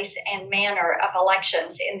time, place, and manner of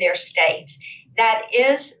elections in their states. That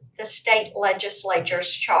is the state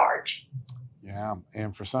legislature's charge. Yeah,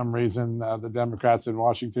 and for some reason, the Democrats in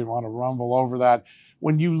Washington want to rumble over that.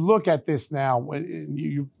 When you look at this now,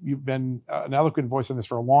 you've been an eloquent voice on this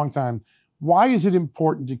for a long time. Why is it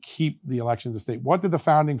important to keep the election of the state? What did the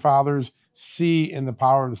founding fathers see in the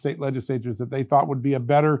power of the state legislatures that they thought would be a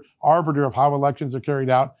better arbiter of how elections are carried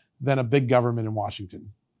out than a big government in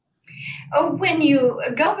Washington? When you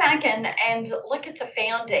go back and look at the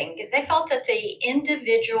founding, they felt that the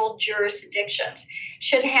individual jurisdictions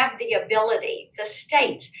should have the ability, the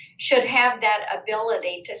states should have that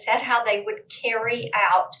ability to set how they would carry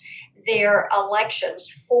out their elections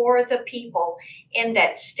for the people in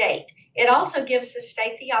that state. It also gives the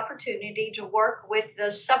state the opportunity to work with the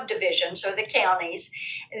subdivisions or the counties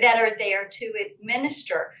that are there to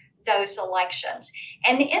administer those elections.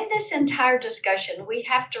 And in this entire discussion, we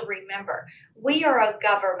have to remember we are a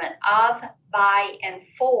government of, by, and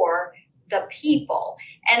for the people.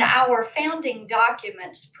 And our founding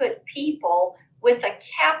documents put people with a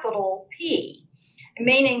capital P,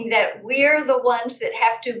 meaning that we're the ones that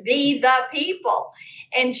have to be the people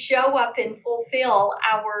and show up and fulfill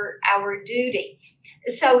our duty.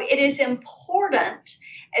 So it is important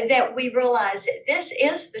that we realize that this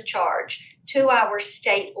is the charge to our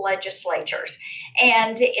state legislatures.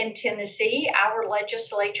 And in Tennessee, our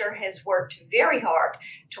legislature has worked very hard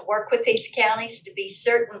to work with these counties to be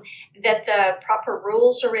certain that the proper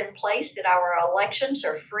rules are in place, that our elections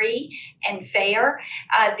are free and fair.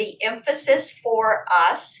 The emphasis for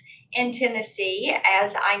us in Tennessee,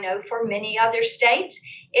 as I know for many other states,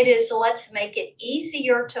 It is let's make it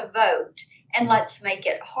easier to vote and let's make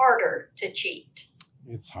it harder to cheat.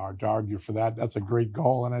 It's hard to argue for that. That's a great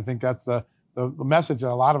goal. And I think that's the message that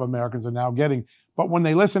a lot of Americans are now getting. But when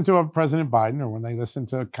they listen to President Biden or when they listen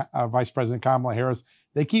to Vice President Kamala Harris,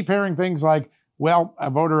 they keep hearing things like, well, a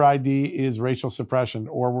voter ID is racial suppression,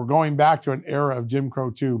 or we're going back to an era of Jim Crow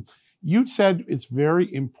too. You said it's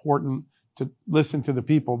very important to listen to the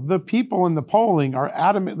people. The people in the polling are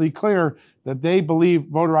adamantly clear that they believe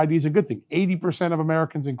voter ID is a good thing. 80% of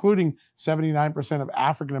Americans, including 79% of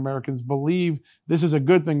African Americans, believe this is a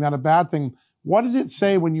good thing, not a bad thing. What does it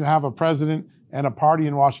say when you have a president and a party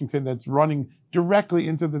in Washington that's running directly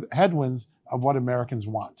into the headwinds of what Americans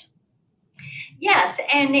want? Yes,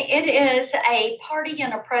 and it is a party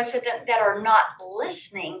and a president that are not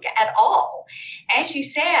listening at all. As you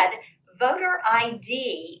said, voter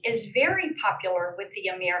ID is very popular with the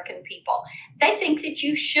American people. They think that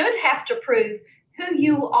you should have to prove who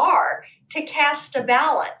you are to cast a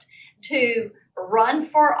ballot, to run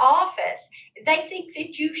for office. They think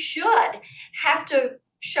that you should have to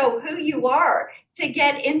show who you are to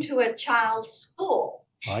get into a child's school.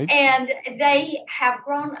 Right. And they have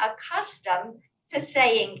grown accustomed to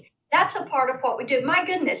saying, that's a part of what we do. My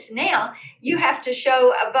goodness, now you have to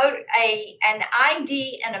show an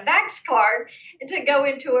ID and a Vax card to go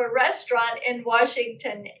into a restaurant in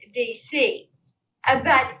Washington, D.C.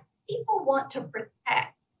 But people want to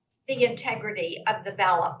protect the integrity of the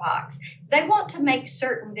ballot box. They want to make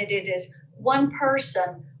certain that it is one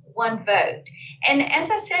person, one vote. And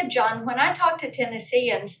as I said, John, when I talk to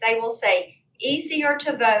Tennesseans, they will say, easier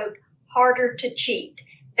to vote, harder to cheat.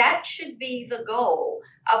 That should be the goal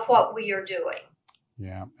of what we are doing.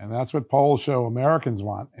 Yeah, and that's what polls show Americans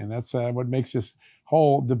want. And that's what makes this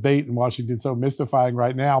whole debate in Washington so mystifying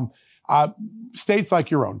right now. States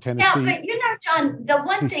like your own, Tennessee. Yeah, but John, the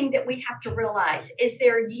one thing that we have to realize is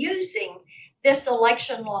they're using this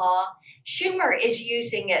election law. Schumer is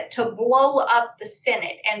using it to blow up the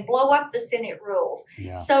Senate and blow up the Senate rules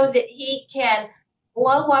so that he can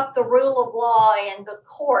blow up the rule of law and the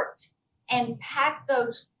courts and pack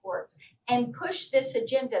those courts and push this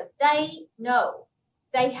agenda. They know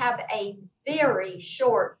they have a very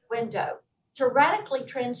short window to radically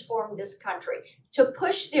transform this country, to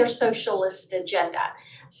push their socialist agenda.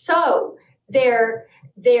 So their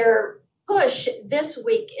push this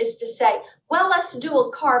week is to say, well, let's do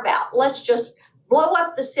a carve out. Let's just blow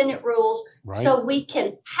up the Senate rules so we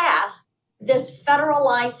can pass this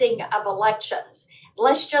federalizing of elections.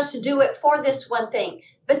 Let's just do it for this one thing.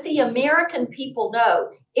 But the American people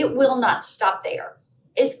know it will not stop there.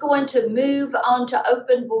 It's going to move on to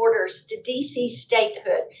open borders, to D.C.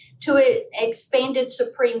 statehood, to an expanded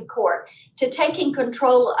Supreme Court, to taking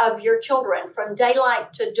control of your children from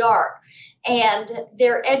daylight to dark, and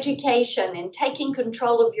their education, and taking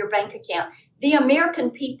control of your bank account. The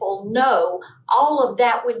American people know all of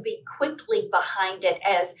that would be quickly behind it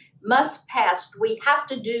as must pass. We have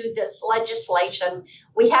to do this legislation.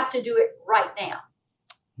 We have to do it right now.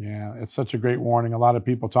 Yeah, it's such a great warning. A lot of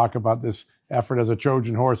people talk about this effort as a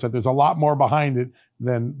Trojan horse, that there's a lot more behind it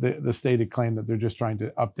than the stated claim that they're just trying to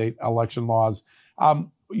update election laws.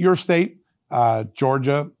 Your state,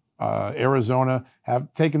 Georgia, Arizona,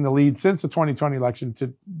 have taken the lead since the 2020 election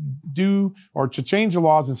to do or to change the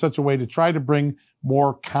laws in such a way to try to bring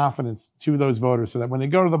more confidence to those voters so that when they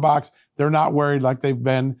go to the box, they're not worried like they've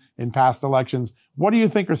been in past elections. What do you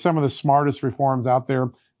think are some of the smartest reforms out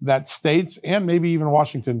there that states and maybe even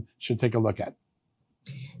Washington should take a look at?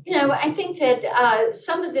 I think that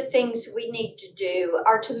some of the things we need to do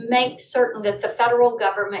are to make certain that the federal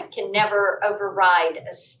government can never override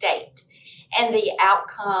a state and the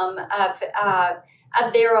outcome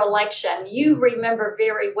of their election. You remember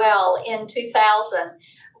very well in 2000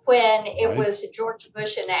 when it was George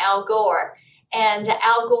Bush and Al Gore. And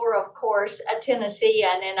Al Gore, of course, a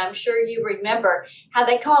Tennessean, and I'm sure you remember how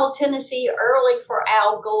they called Tennessee early for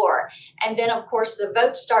Al Gore. And then, of course, the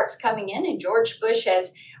vote starts coming in, and George Bush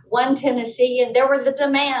has won Tennessee, and there were the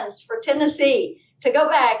demands for Tennessee to go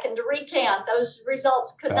back and to recount. Those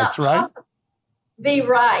results could not possibly be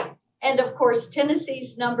right. And, of course,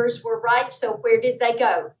 Tennessee's numbers were right, so where did they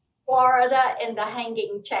go? Florida and the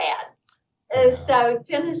hanging Chad. So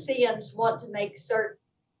Tennesseans want to make certain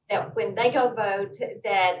that when they go vote,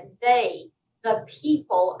 that the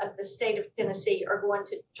people of the state of Tennessee, are going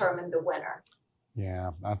to determine the winner.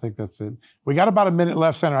 Yeah, I think that's it. We got about a minute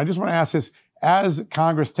left, Senator. I just want to ask this. As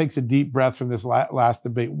Congress takes a deep breath from this last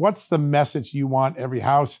debate, what's the message you want every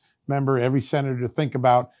House member, every senator to think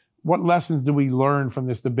about? What lessons do we learn from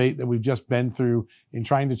this debate that we've just been through in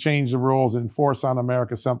trying to change the rules and force on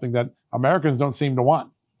America something that Americans don't seem to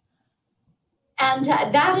want? And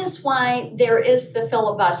that is why there is the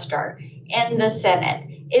filibuster in the Senate,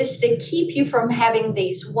 is to keep you from having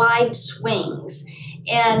these wide swings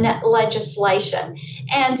in legislation.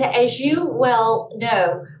 And as you well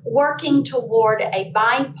know, working toward a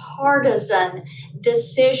bipartisan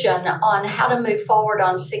decision on how to move forward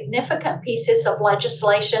on significant pieces of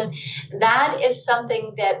legislation, that is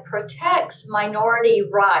something that protects minority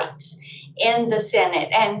rights in the Senate.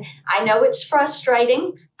 And I know it's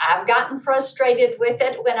frustrating. I've gotten frustrated with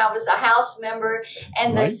it when I was a House member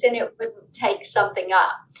and the Senate wouldn't take something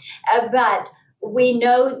up. But we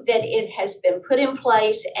know that it has been put in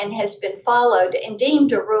place and has been followed and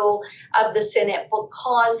deemed a rule of the Senate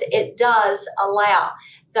because it does allow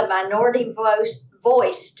the minority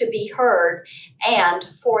voice to be heard and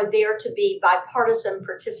for there to be bipartisan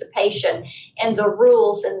participation in the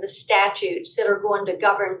rules and the statutes that are going to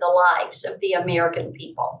govern the lives of the American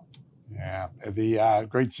people. Yeah, the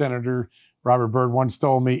great Senator Robert Byrd once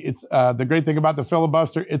told me, it's the great thing about the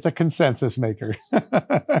filibuster, it's a consensus maker.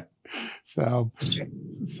 So,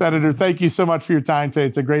 Senator, thank you so much for your time today.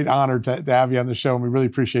 It's a great honor to have you on the show, and we really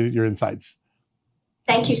appreciate your insights.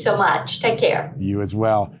 Thank you so much. Take care. You as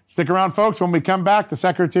well. Stick around, folks. When we come back, the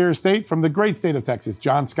Secretary of State from the great state of Texas,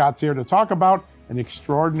 John Scott's here to talk about an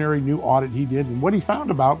extraordinary new audit he did and what he found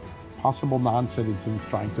about possible non-citizens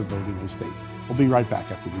trying to vote in his state. We'll be right back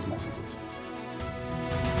after these messages.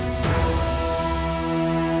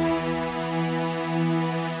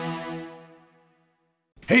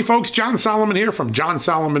 Hey folks, John Solomon here from John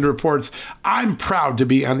Solomon Reports. I'm proud to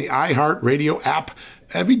be on the iHeartRadio app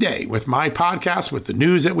every day with my podcast, with the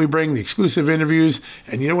news that we bring, the exclusive interviews.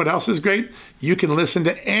 And you know what else is great? You can listen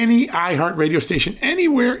to any iHeartRadio station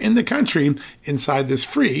anywhere in the country inside this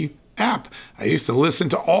free app. I used to listen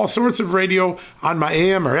to all sorts of radio on my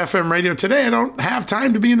AM or FM radio. Today, I don't have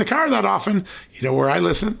time to be in the car that often. You know where I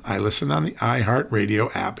listen? I listen on the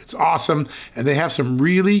iHeartRadio app. It's awesome, and they have some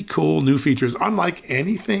really cool new features, unlike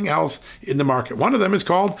anything else in the market. One of them is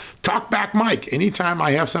called Talkback Mic. Anytime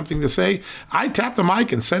I have something to say, I tap the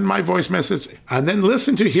mic and send my voice message, and then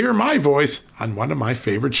listen to hear my voice on one of my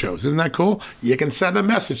favorite shows. Isn't that cool? You can send a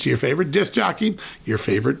message to your favorite disc jockey, your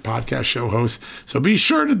favorite podcast show host. So be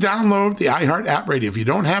sure to download the iHeart app radio. If you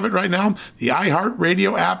don't have it right now, the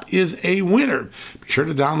iHeartRadio app is a winner. Be sure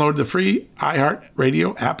to download the free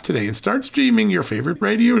iHeartRadio app today and start streaming your favorite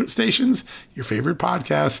radio stations, your favorite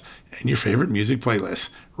podcasts, and your favorite music playlists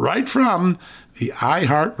right from the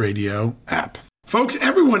iHeartRadio app. Folks,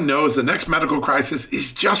 everyone knows the next medical crisis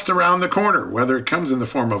is just around the corner, whether it comes in the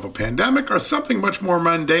form of a pandemic or something much more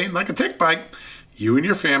mundane like a tick bite. You and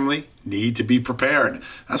your family need to be prepared.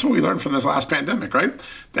 That's what we learned from this last pandemic, right?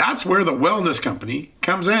 That's where the Wellness Company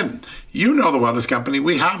comes in. You know the Wellness Company.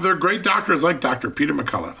 We have their great doctors like Dr. Peter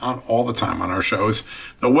McCullough on all the time on our shows.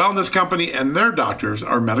 The Wellness Company and their doctors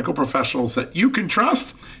are medical professionals that you can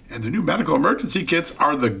trust, and the new medical emergency kits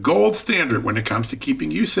are the gold standard when it comes to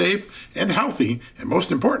keeping you safe and healthy, and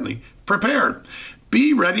most importantly, prepared.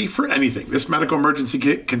 Be ready for anything. This medical emergency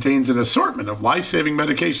kit contains an assortment of life-saving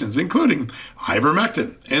medications, including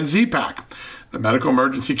ivermectin and Z-Pak. The medical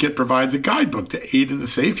emergency kit provides a guidebook to aid in the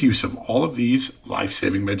safe use of all of these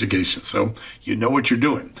life-saving medications, so you know what you're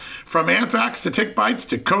doing. From anthrax to tick bites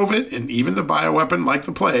to COVID and even the bioweapon like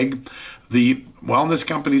the plague, the Wellness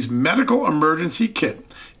Company's medical emergency kit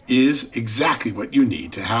is exactly what you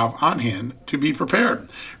need to have on hand to be prepared.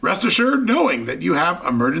 Rest assured knowing that you have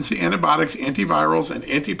emergency antibiotics, antivirals, and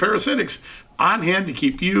antiparasitics on hand to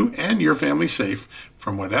keep you and your family safe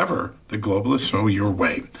from whatever the globalists throw your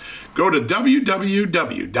way. Go to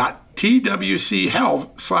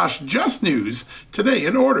www.twchealth/justnews today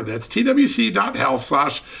and order. That's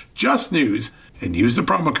twc.health/justnews and use the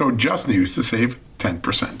promo code JUSTNEWS to save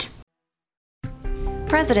 10%.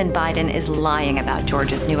 President Biden is lying about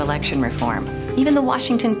Georgia's new election reform. Even the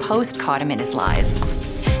Washington Post caught him in his lies.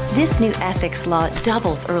 This new ethics law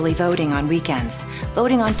doubles early voting on weekends.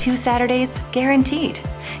 Voting on 2 Saturdays, guaranteed.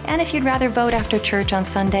 And if you'd rather vote after church on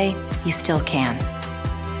Sunday, you still can.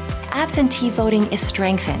 Absentee voting is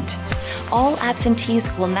strengthened. All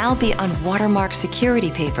absentees will now be on watermark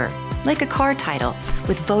security paper, like a car title,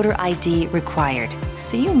 with voter ID required.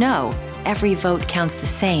 So you know every vote counts the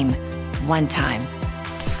same one time.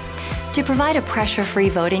 To provide a pressure-free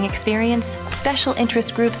voting experience, special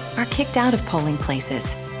interest groups are kicked out of polling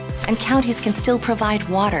places, and counties can still provide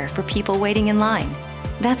water for people waiting in line.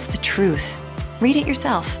 That's the truth. Read it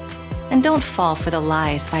yourself. And don't fall for the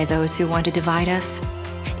lies by those who want to divide us.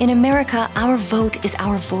 In America, our vote is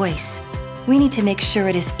our voice. We need to make sure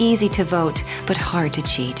it is easy to vote, but hard to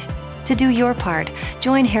cheat. To do your part,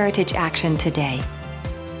 join Heritage Action today.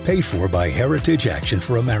 Paid for by Heritage Action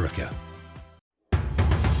for America.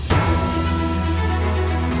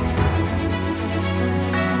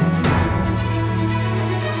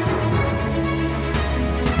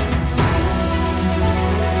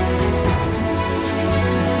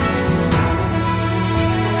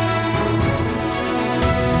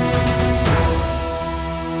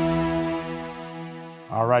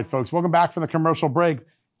 right, folks, welcome back from the commercial break.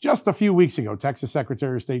 Just a few weeks ago, Texas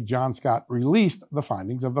Secretary of State John Scott released the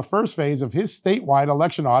findings of the first phase of his statewide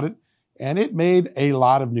election audit, and it made a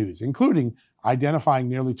lot of news, including identifying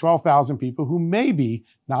nearly 12,000 people who may be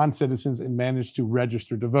non-citizens and managed to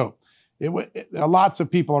register to vote. Lots of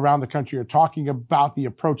people around the country are talking about the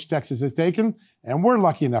approach Texas has taken, and we're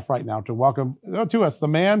lucky enough right now to welcome to us the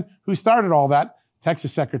man who started all that,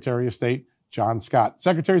 Texas Secretary of State John Scott.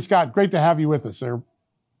 Secretary Scott, great to have you with us, sir.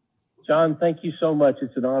 John, thank you so much.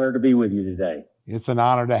 It's an honor to be with you today. It's an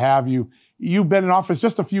honor to have you. You've been in office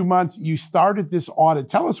just a few months. You started this audit.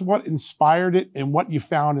 Tell us what inspired it and what you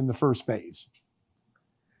found in the first phase.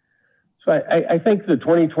 So I think the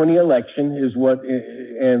 2020 election is what,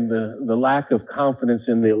 and the lack of confidence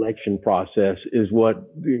in the election process is what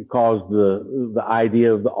caused the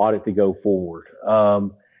idea of the audit to go forward.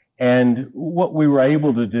 And what we were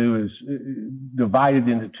able to do is divide it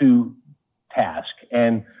into two tasks.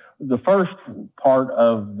 And the first part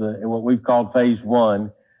of what we've called phase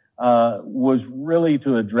one was really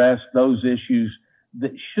to address those issues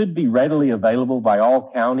that should be readily available by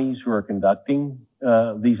all counties who are conducting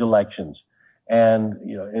these elections. And,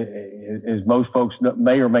 you know, as most folks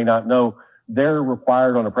may or may not know, they're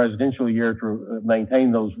required on a presidential year to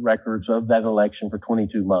maintain those records of that election for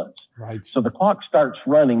 22 months. Right. So the clock starts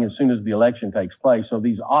running as soon as the election takes place. So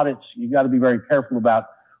these audits, you got to be very careful about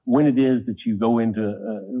when it is that you go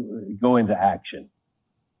into action.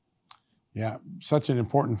 Yeah, such an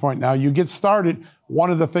important point. Now, you get started. One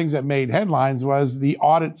of the things that made headlines was the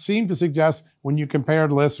audit seemed to suggest, when you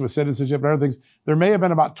compared lists with citizenship and other things, there may have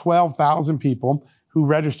been about 12,000 people who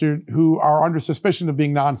registered who are under suspicion of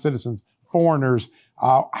being non-citizens, foreigners.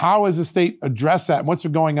 How has the state addressed that, and what's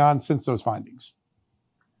been going on since those findings?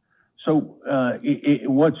 So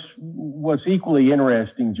what's equally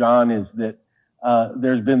interesting, John, is that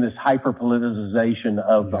there's been this hyper-politicization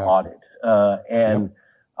of the audit.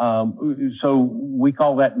 So we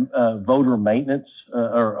call that voter maintenance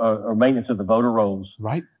or maintenance of the voter rolls.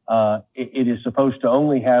 Right. It is supposed to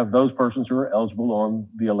only have those persons who are eligible on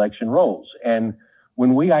the election rolls. And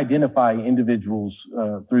when we identify individuals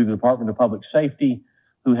through the Department of Public Safety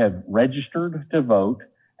who have registered to vote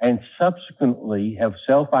and subsequently have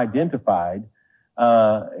self-identified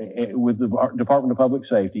with the Department of Public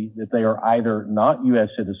Safety that they are either not U.S.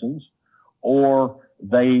 citizens or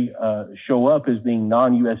they show up as being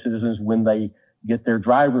non-U.S. citizens when they get their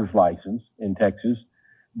driver's license in Texas,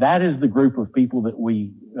 that is the group of people that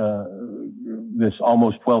we, this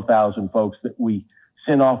almost 12,000 folks, that we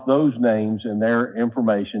sent off those names and their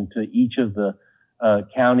information to each of the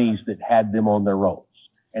counties that had them on their rolls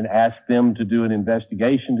and asked them to do an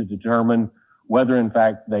investigation to determine whether, in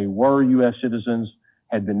fact, they were U.S. citizens,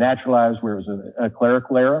 had been naturalized where it was a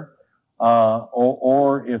clerical error,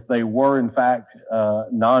 or if they were, in fact,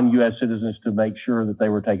 non-U.S. citizens, to make sure that they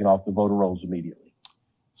were taken off the voter rolls immediately.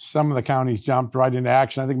 Some of the counties jumped right into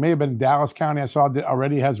action. I think it may have been Dallas County, I saw,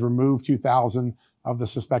 already has removed 2,000 of the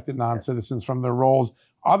suspected non-citizens from their rolls.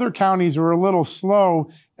 Other counties were a little slow.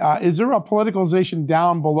 Is there a politicalization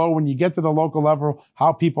down below when you get to the local level,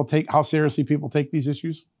 how seriously people take these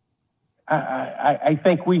issues? I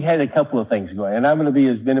think we had a couple of things going, and I'm going to be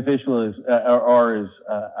as beneficial as,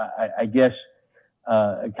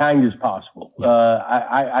 kind as possible. Yeah.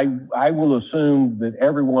 I will assume that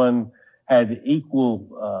everyone had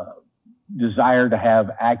equal desire to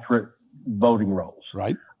have accurate voting rolls.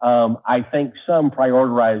 Right. I think some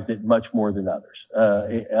prioritized it much more than others.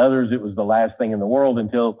 Others, it was the last thing in the world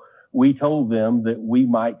until we told them that we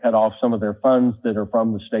might cut off some of their funds that are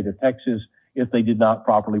from the state of Texas if they did not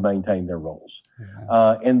properly maintain their rolls.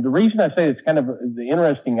 Yeah. And the reason I say it's kind of the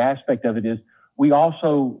interesting aspect of it is we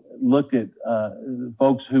also looked at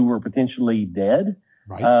folks who were potentially dead,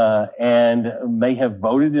 right, and may have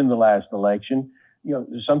voted in the last election. You know,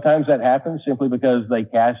 sometimes that happens simply because they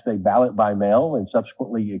cast a ballot by mail and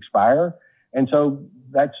subsequently expire. And so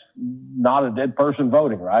that's not a dead person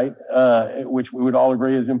voting, right? Which we would all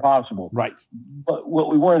agree is impossible. Right. But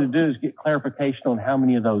what we wanted to do is get clarification on how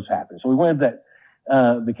many of those happen. So we wanted that,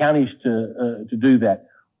 the counties to do that.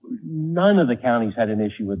 None of the counties had an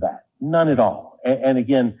issue with that. None at all. And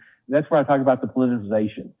again, that's where I talk about the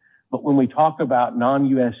politicization. But when we talk about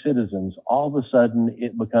non-U.S. citizens, all of a sudden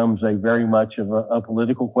it becomes a very much of a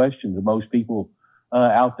political question to most people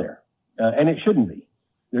out there. And it shouldn't be.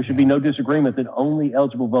 There should be no disagreement that only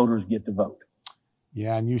eligible voters get to vote.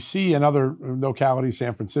 Yeah, and you see in other localities,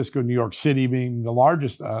 San Francisco, New York City being the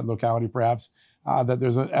largest locality perhaps, that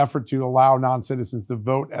there's an effort to allow non-citizens to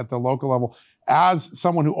vote at the local level. As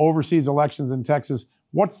someone who oversees elections in Texas,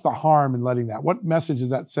 what's the harm in letting that? What message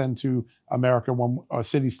does that send to America when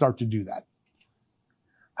cities start to do that?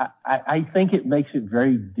 I think it makes it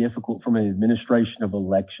very difficult from an administration of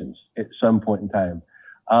elections at some point in time.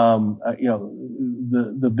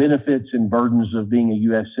 The benefits and burdens of being a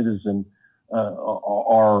U.S. citizen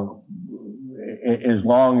are as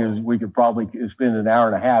long as we could probably spend an hour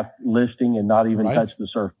and a half listing and not even touch the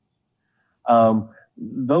surface.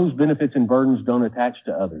 Those benefits and burdens don't attach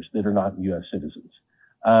to others that are not U.S. citizens.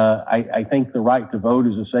 I think the right to vote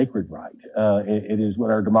is a sacred right. It is what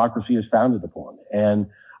our democracy is founded upon. And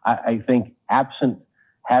I think absent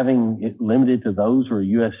having it limited to those who are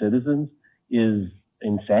U.S. citizens is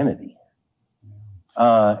insanity.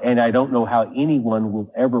 And I don't know how anyone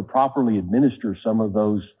will ever properly administer some of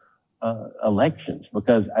those elections,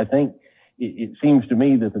 because I think it seems to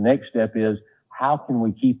me that the next step is, how can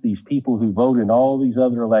we keep these people who vote in all these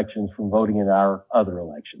other elections from voting in our other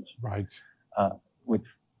elections? Right. Which,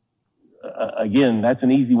 again, that's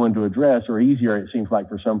an easy one to address, or easier, it seems like,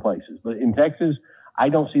 for some places. But in Texas, I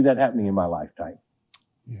don't see that happening in my lifetime.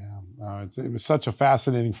 Yeah, it was such a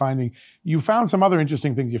fascinating finding. You found some other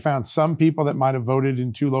interesting things. You found some people that might have voted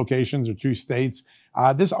in 2 locations or 2 states.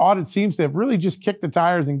 This audit seems to have really just kicked the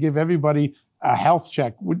tires and give everybody a health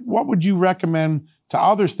check. What would you recommend to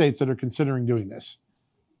other states that are considering doing this?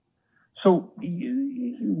 So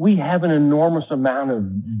we have an enormous amount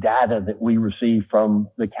of data that we receive from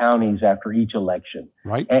the counties after each election.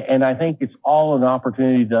 Right. And I think it's all an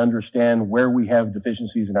opportunity to understand where we have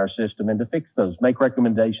deficiencies in our system and to fix those, make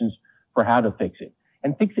recommendations for how to fix it,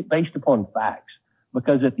 and fix it based upon facts.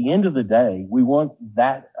 Because at the end of the day, we want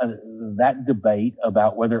that debate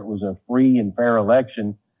about whether it was a free and fair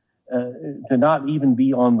election to not even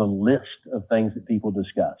be on the list of things that people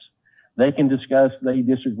discuss. They can discuss they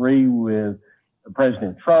disagree with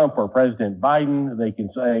President Trump or President Biden. They can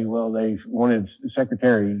say, well, they wanted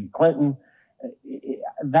Secretary Clinton.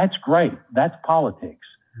 That's great. That's politics.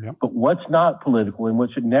 Yep. But what's not political and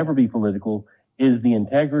what should never be political is the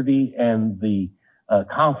integrity and the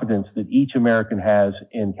confidence that each American has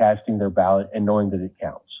in casting their ballot and knowing that it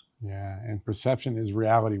counts. Yeah, and perception is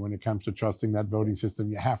reality when it comes to trusting that voting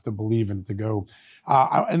system. You have to believe in it to go.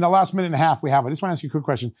 In the last minute and a half we have, I just want to ask you a quick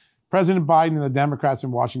question. President Biden and the Democrats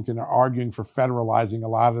in Washington are arguing for federalizing a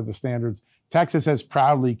lot of the standards. Texas has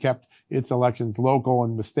proudly kept its elections local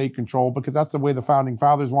and with state control because that's the way the founding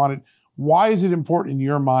fathers wanted. Why is it important in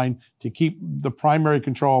your mind to keep the primary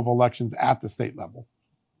control of elections at the state level?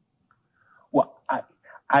 Well,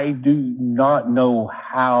 I do not know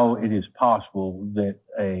how it is possible that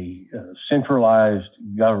a centralized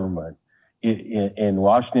government in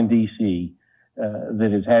Washington, D.C.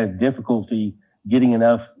 That has had difficulty getting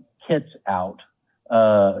enough kits out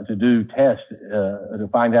to do tests to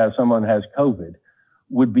find out if someone has COVID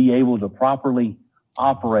would be able to properly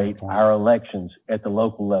operate our elections at the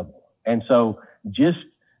local level. And so just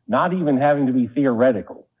not even having to be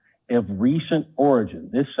theoretical, of recent origin,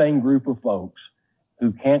 this same group of folks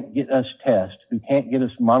who can't get us tests, who can't get us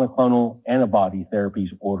monoclonal antibody therapies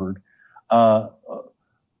ordered,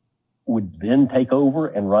 would then take over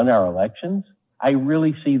and run our elections. I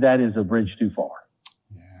really see that as a bridge too far.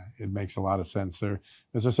 It makes a lot of sense, sir.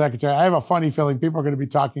 Mr. Secretary, I have a funny feeling people are going to be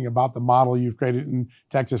talking about the model you've created in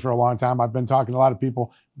Texas for a long time. I've been talking to a lot of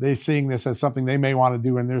people. They're seeing this as something they may want to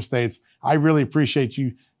do in their states. I really appreciate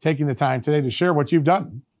you taking the time today to share what you've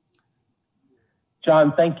done.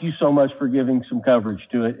 John, thank you so much for giving some coverage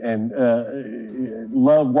to it, and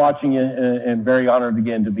love watching it, and very honored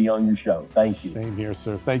again to be on your show. Thank you. Same here,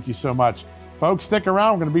 sir. Thank you so much. Folks, stick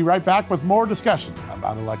around. We're going to be right back with more discussion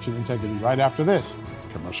about election integrity right after this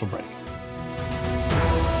commercial break.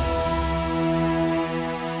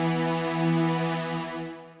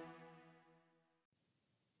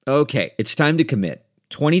 Okay, it's time to commit.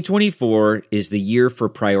 2024 is the year for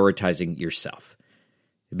prioritizing yourself.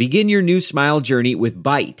 Begin your new smile journey with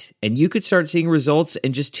Byte, and you could start seeing results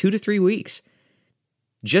in just 2 to 3 weeks.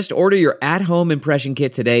 Just order your at-home impression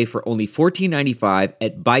kit today for only $14.95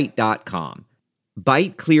 at Byte.com.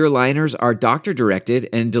 Byte clear liners are doctor-directed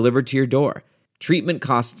and delivered to your door. Treatment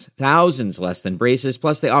costs thousands less than braces,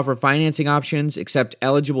 plus they offer financing options, accept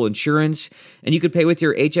eligible insurance, and you could pay with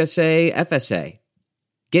your HSA, FSA.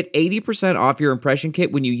 Get 80% off your impression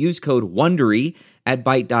kit when you use code WONDERY at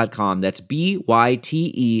Byte.com. That's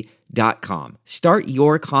BYTE.com. Start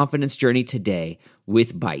your confidence journey today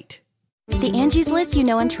with Byte. The Angie's List you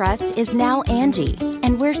know and trust is now Angie,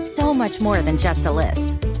 and we're so much more than just a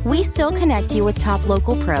list. We still connect you with top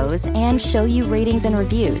local pros and show you ratings and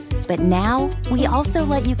reviews, but now we also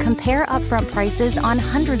let you compare upfront prices on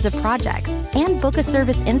hundreds of projects and book a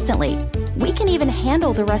service instantly. We can even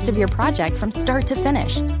handle the rest of your project from start to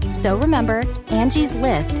finish. So remember, Angie's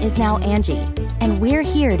List is now Angie, and we're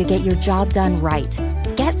here to get your job done right.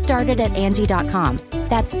 Get started at Angie.com.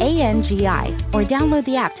 That's ANGI, or download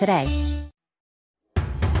the app today.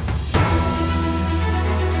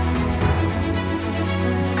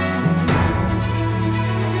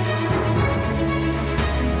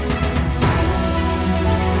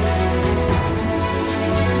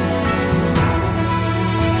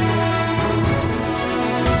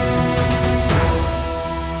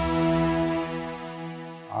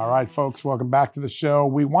 All right, folks, welcome back to the show.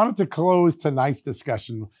 We wanted to close tonight's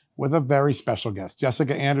discussion with a very special guest,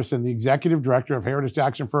 Jessica Anderson, the Executive Director of Heritage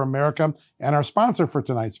Action for America, and our sponsor for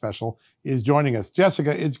tonight's special is joining us.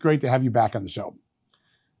 Jessica, it's great to have you back on the show.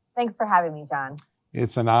 Thanks for having me, John.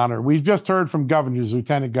 It's an honor. We've just heard from governors,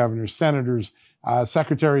 lieutenant governors, senators,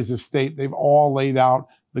 secretaries of state. They've all laid out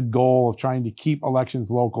the goal of trying to keep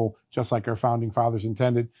elections local, just like our founding fathers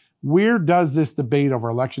intended. Where does this debate over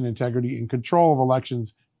election integrity and control of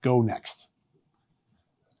elections go next?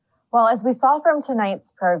 Well, as we saw from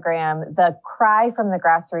tonight's program, the cry from the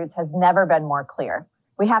grassroots has never been more clear.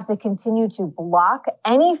 We have to continue to block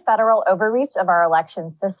any federal overreach of our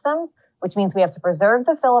election systems, which means we have to preserve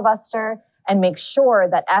the filibuster and make sure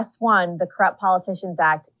that S1, the Corrupt Politicians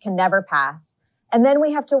Act, can never pass. And then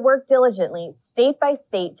we have to work diligently, state by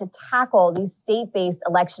state, to tackle these state-based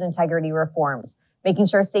election integrity reforms, making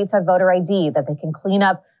sure states have voter ID, that they can clean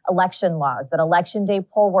up election laws, that election day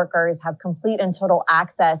poll workers have complete and total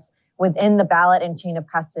access within the ballot and chain of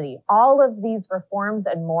custody. All of these reforms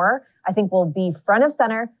and more, I think, will be front of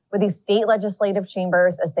center with these state legislative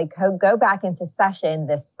chambers as they go back into session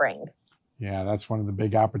this spring. Yeah, that's one of the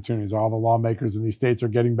big opportunities. All the lawmakers in these states are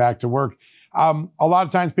getting back to work. A lot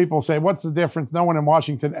of times people say, what's the difference? No one in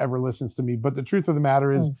Washington ever listens to me. But the truth of the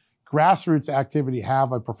matter is grassroots activity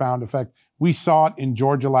have a profound effect. We saw it in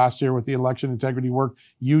Georgia last year with the election integrity work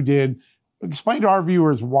you did. Explain to our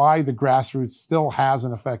viewers why the grassroots still has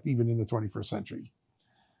an effect even in the 21st century.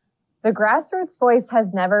 The grassroots voice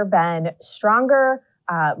has never been stronger,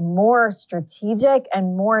 more strategic,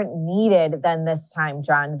 and more needed than this time,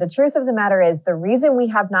 John. The truth of the matter is the reason we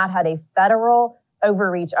have not had a federal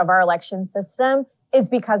overreach of our election system is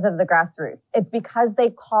because of the grassroots. It's because they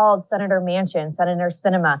called Senator Manchin, Senator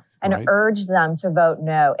Sinema, and urged them to vote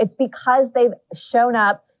no. It's because they've shown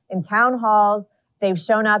up in town halls, they've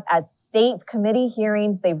shown up at state committee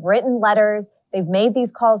hearings, they've written letters, they've made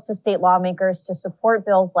these calls to state lawmakers to support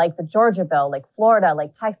bills like the Georgia bill, like Florida,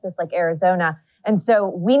 like Texas, like Arizona. And so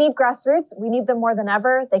we need grassroots. We need them more than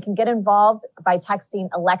ever. They can get involved by texting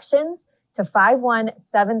elections to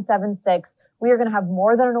 51776. We are going to have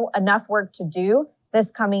more than enough work to do this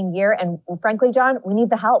coming year. And frankly, John, we need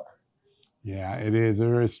the help. Yeah, it is.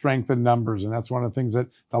 There is strength in numbers. And that's one of the things that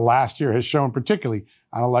the last year has shown, particularly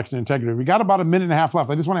on election integrity. We got about a minute and a half left.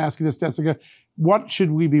 I just want to ask you this, Jessica. What should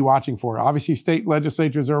we be watching for? Obviously, state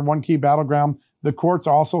legislatures are one key battleground. The courts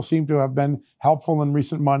also seem to have been helpful in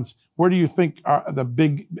recent months. Where do you think the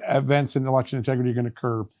big events in election integrity are going to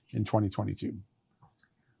occur in 2022?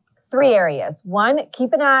 Three areas. One,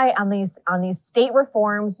 keep an eye on these state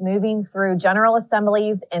reforms moving through general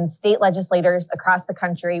assemblies and state legislators across the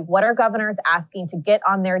country. What are governors asking to get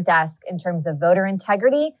on their desk in terms of voter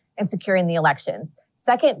integrity and securing the elections?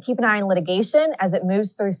 Second, keep an eye on litigation as it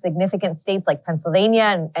moves through significant states like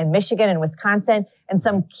Pennsylvania and Michigan and Wisconsin, and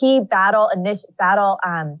some key battle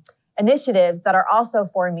initiatives that are also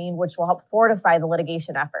forming, which will help fortify the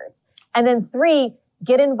litigation efforts. And then three,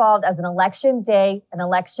 get involved as an election day, an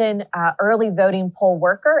election early voting poll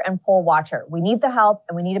worker and poll watcher. We need the help,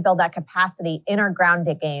 and we need to build that capacity in our ground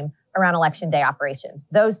game around election day operations.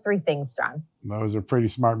 Those three things, John. Those are pretty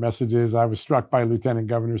smart messages. I was struck by Lieutenant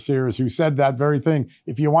Governor Sears, who said that very thing.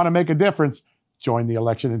 If you want to make a difference, join the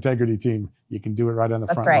election integrity team. You can do it right on the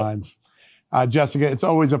front lines. Jessica, it's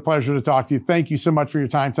always a pleasure to talk to you. Thank you so much for your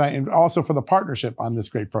time tonight, and also for the partnership on this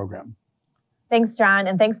great program. Thanks, John,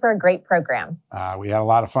 and thanks for a great program. We had a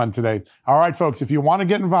lot of fun today. All right, folks, if you want to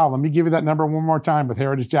get involved, let me give you that number one more time with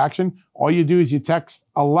Heritage Action. All you do is you text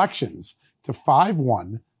elections to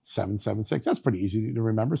 51776. That's pretty easy to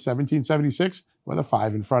remember, 1776 with a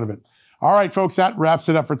 5 in front of it. All right, folks, that wraps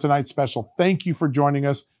it up for tonight's special. Thank you for joining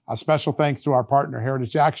us. A special thanks to our partner,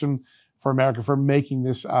 Heritage Action for America, for making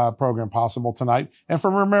this program possible tonight, and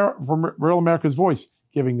for Real America's Voice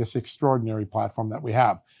giving this extraordinary platform that we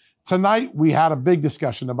have. Tonight, we had a big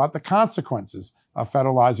discussion about the consequences of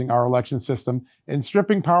federalizing our election system and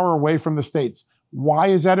stripping power away from the states. Why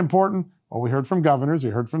is that important? Well, we heard from governors,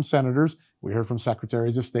 we heard from senators, we heard from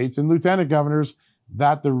secretaries of states and lieutenant governors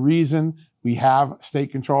that the reason we have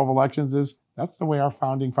state control of elections is that's the way our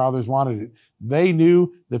founding fathers wanted it. They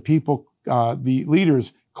knew the people, the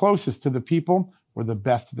leaders closest to the people were the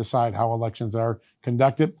best to decide how elections are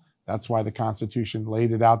conducted. That's why the Constitution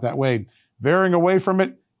laid it out that way. Veering away from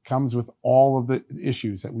it comes with all of the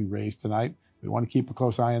issues that we raised tonight. We want to keep a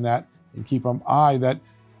close eye on that and keep an eye that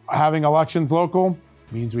having elections local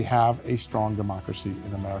means we have a strong democracy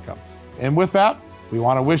in America. And with that, we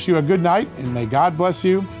want to wish you a good night, and may God bless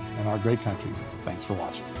you and our great country. Thanks for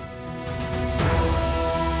watching.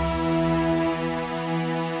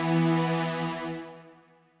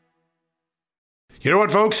 You know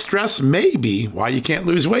what, folks? Stress may be why you can't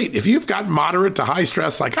lose weight. If you've got moderate to high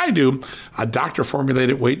stress like I do, a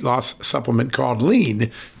doctor-formulated weight loss supplement called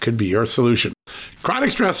Lean could be your solution.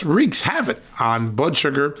 Chronic stress wreaks havoc on blood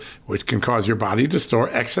sugar, which can cause your body to store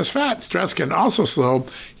excess fat. Stress can also slow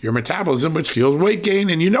your metabolism, which fuels weight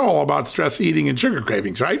gain, and you know all about stress eating and sugar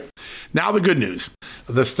cravings, right? Now the good news.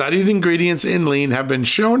 The studied ingredients in Lean have been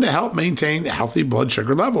shown to help maintain healthy blood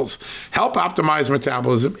sugar levels, help optimize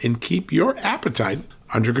metabolism, and keep your appetite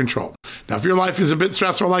under control. Now, if your life is a bit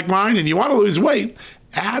stressful like mine and you want to lose weight,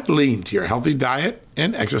 add Lean to your healthy diet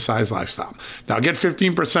and exercise lifestyle. Now get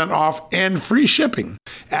 15% off and free shipping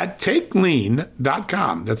at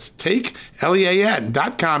takelean.com. That's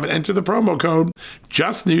takelean.com and enter the promo code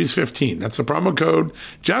JustNews15. That's the promo code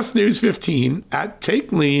JustNews15 at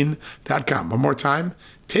takelean.com. One more time,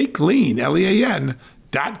 takelean.com.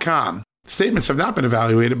 Statements have not been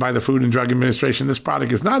evaluated by the Food and Drug Administration. This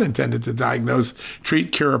product is not intended to diagnose,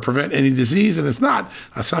 treat, cure, or prevent any disease, and it's not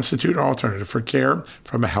a substitute or alternative for care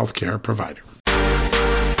from a healthcare provider.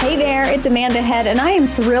 Hey there, it's Amanda Head, and I am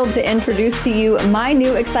thrilled to introduce to you my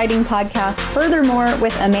new exciting podcast, Furthermore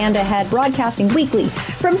with Amanda Head, broadcasting weekly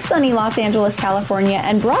from sunny Los Angeles, California,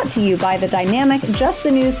 and brought to you by the dynamic Just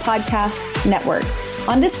the News Podcast Network.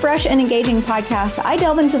 On this fresh and engaging podcast, I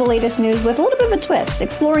delve into the latest news with a little bit of a twist,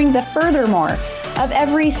 exploring the furthermore of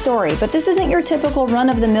every story. But this isn't your typical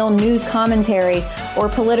run-of-the-mill news commentary or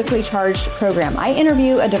politically charged program. I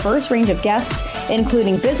interview a diverse range of guests,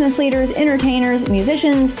 including business leaders, entertainers,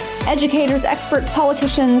 musicians, educators, experts,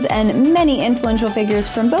 politicians, and many influential figures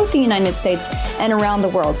from both the United States and around the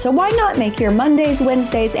world. So why not make your Mondays,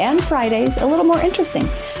 Wednesdays, and Fridays a little more interesting?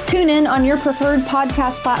 Tune in on your preferred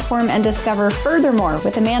podcast platform and discover Furthermore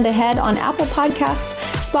with Amanda Head on Apple Podcasts,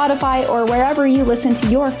 Spotify, or wherever you listen to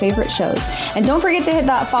your favorite shows. And don't forget to hit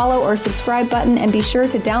that follow or subscribe button and be sure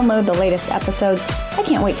to download the latest episodes. I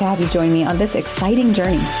can't wait to have you join me on this exciting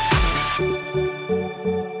journey.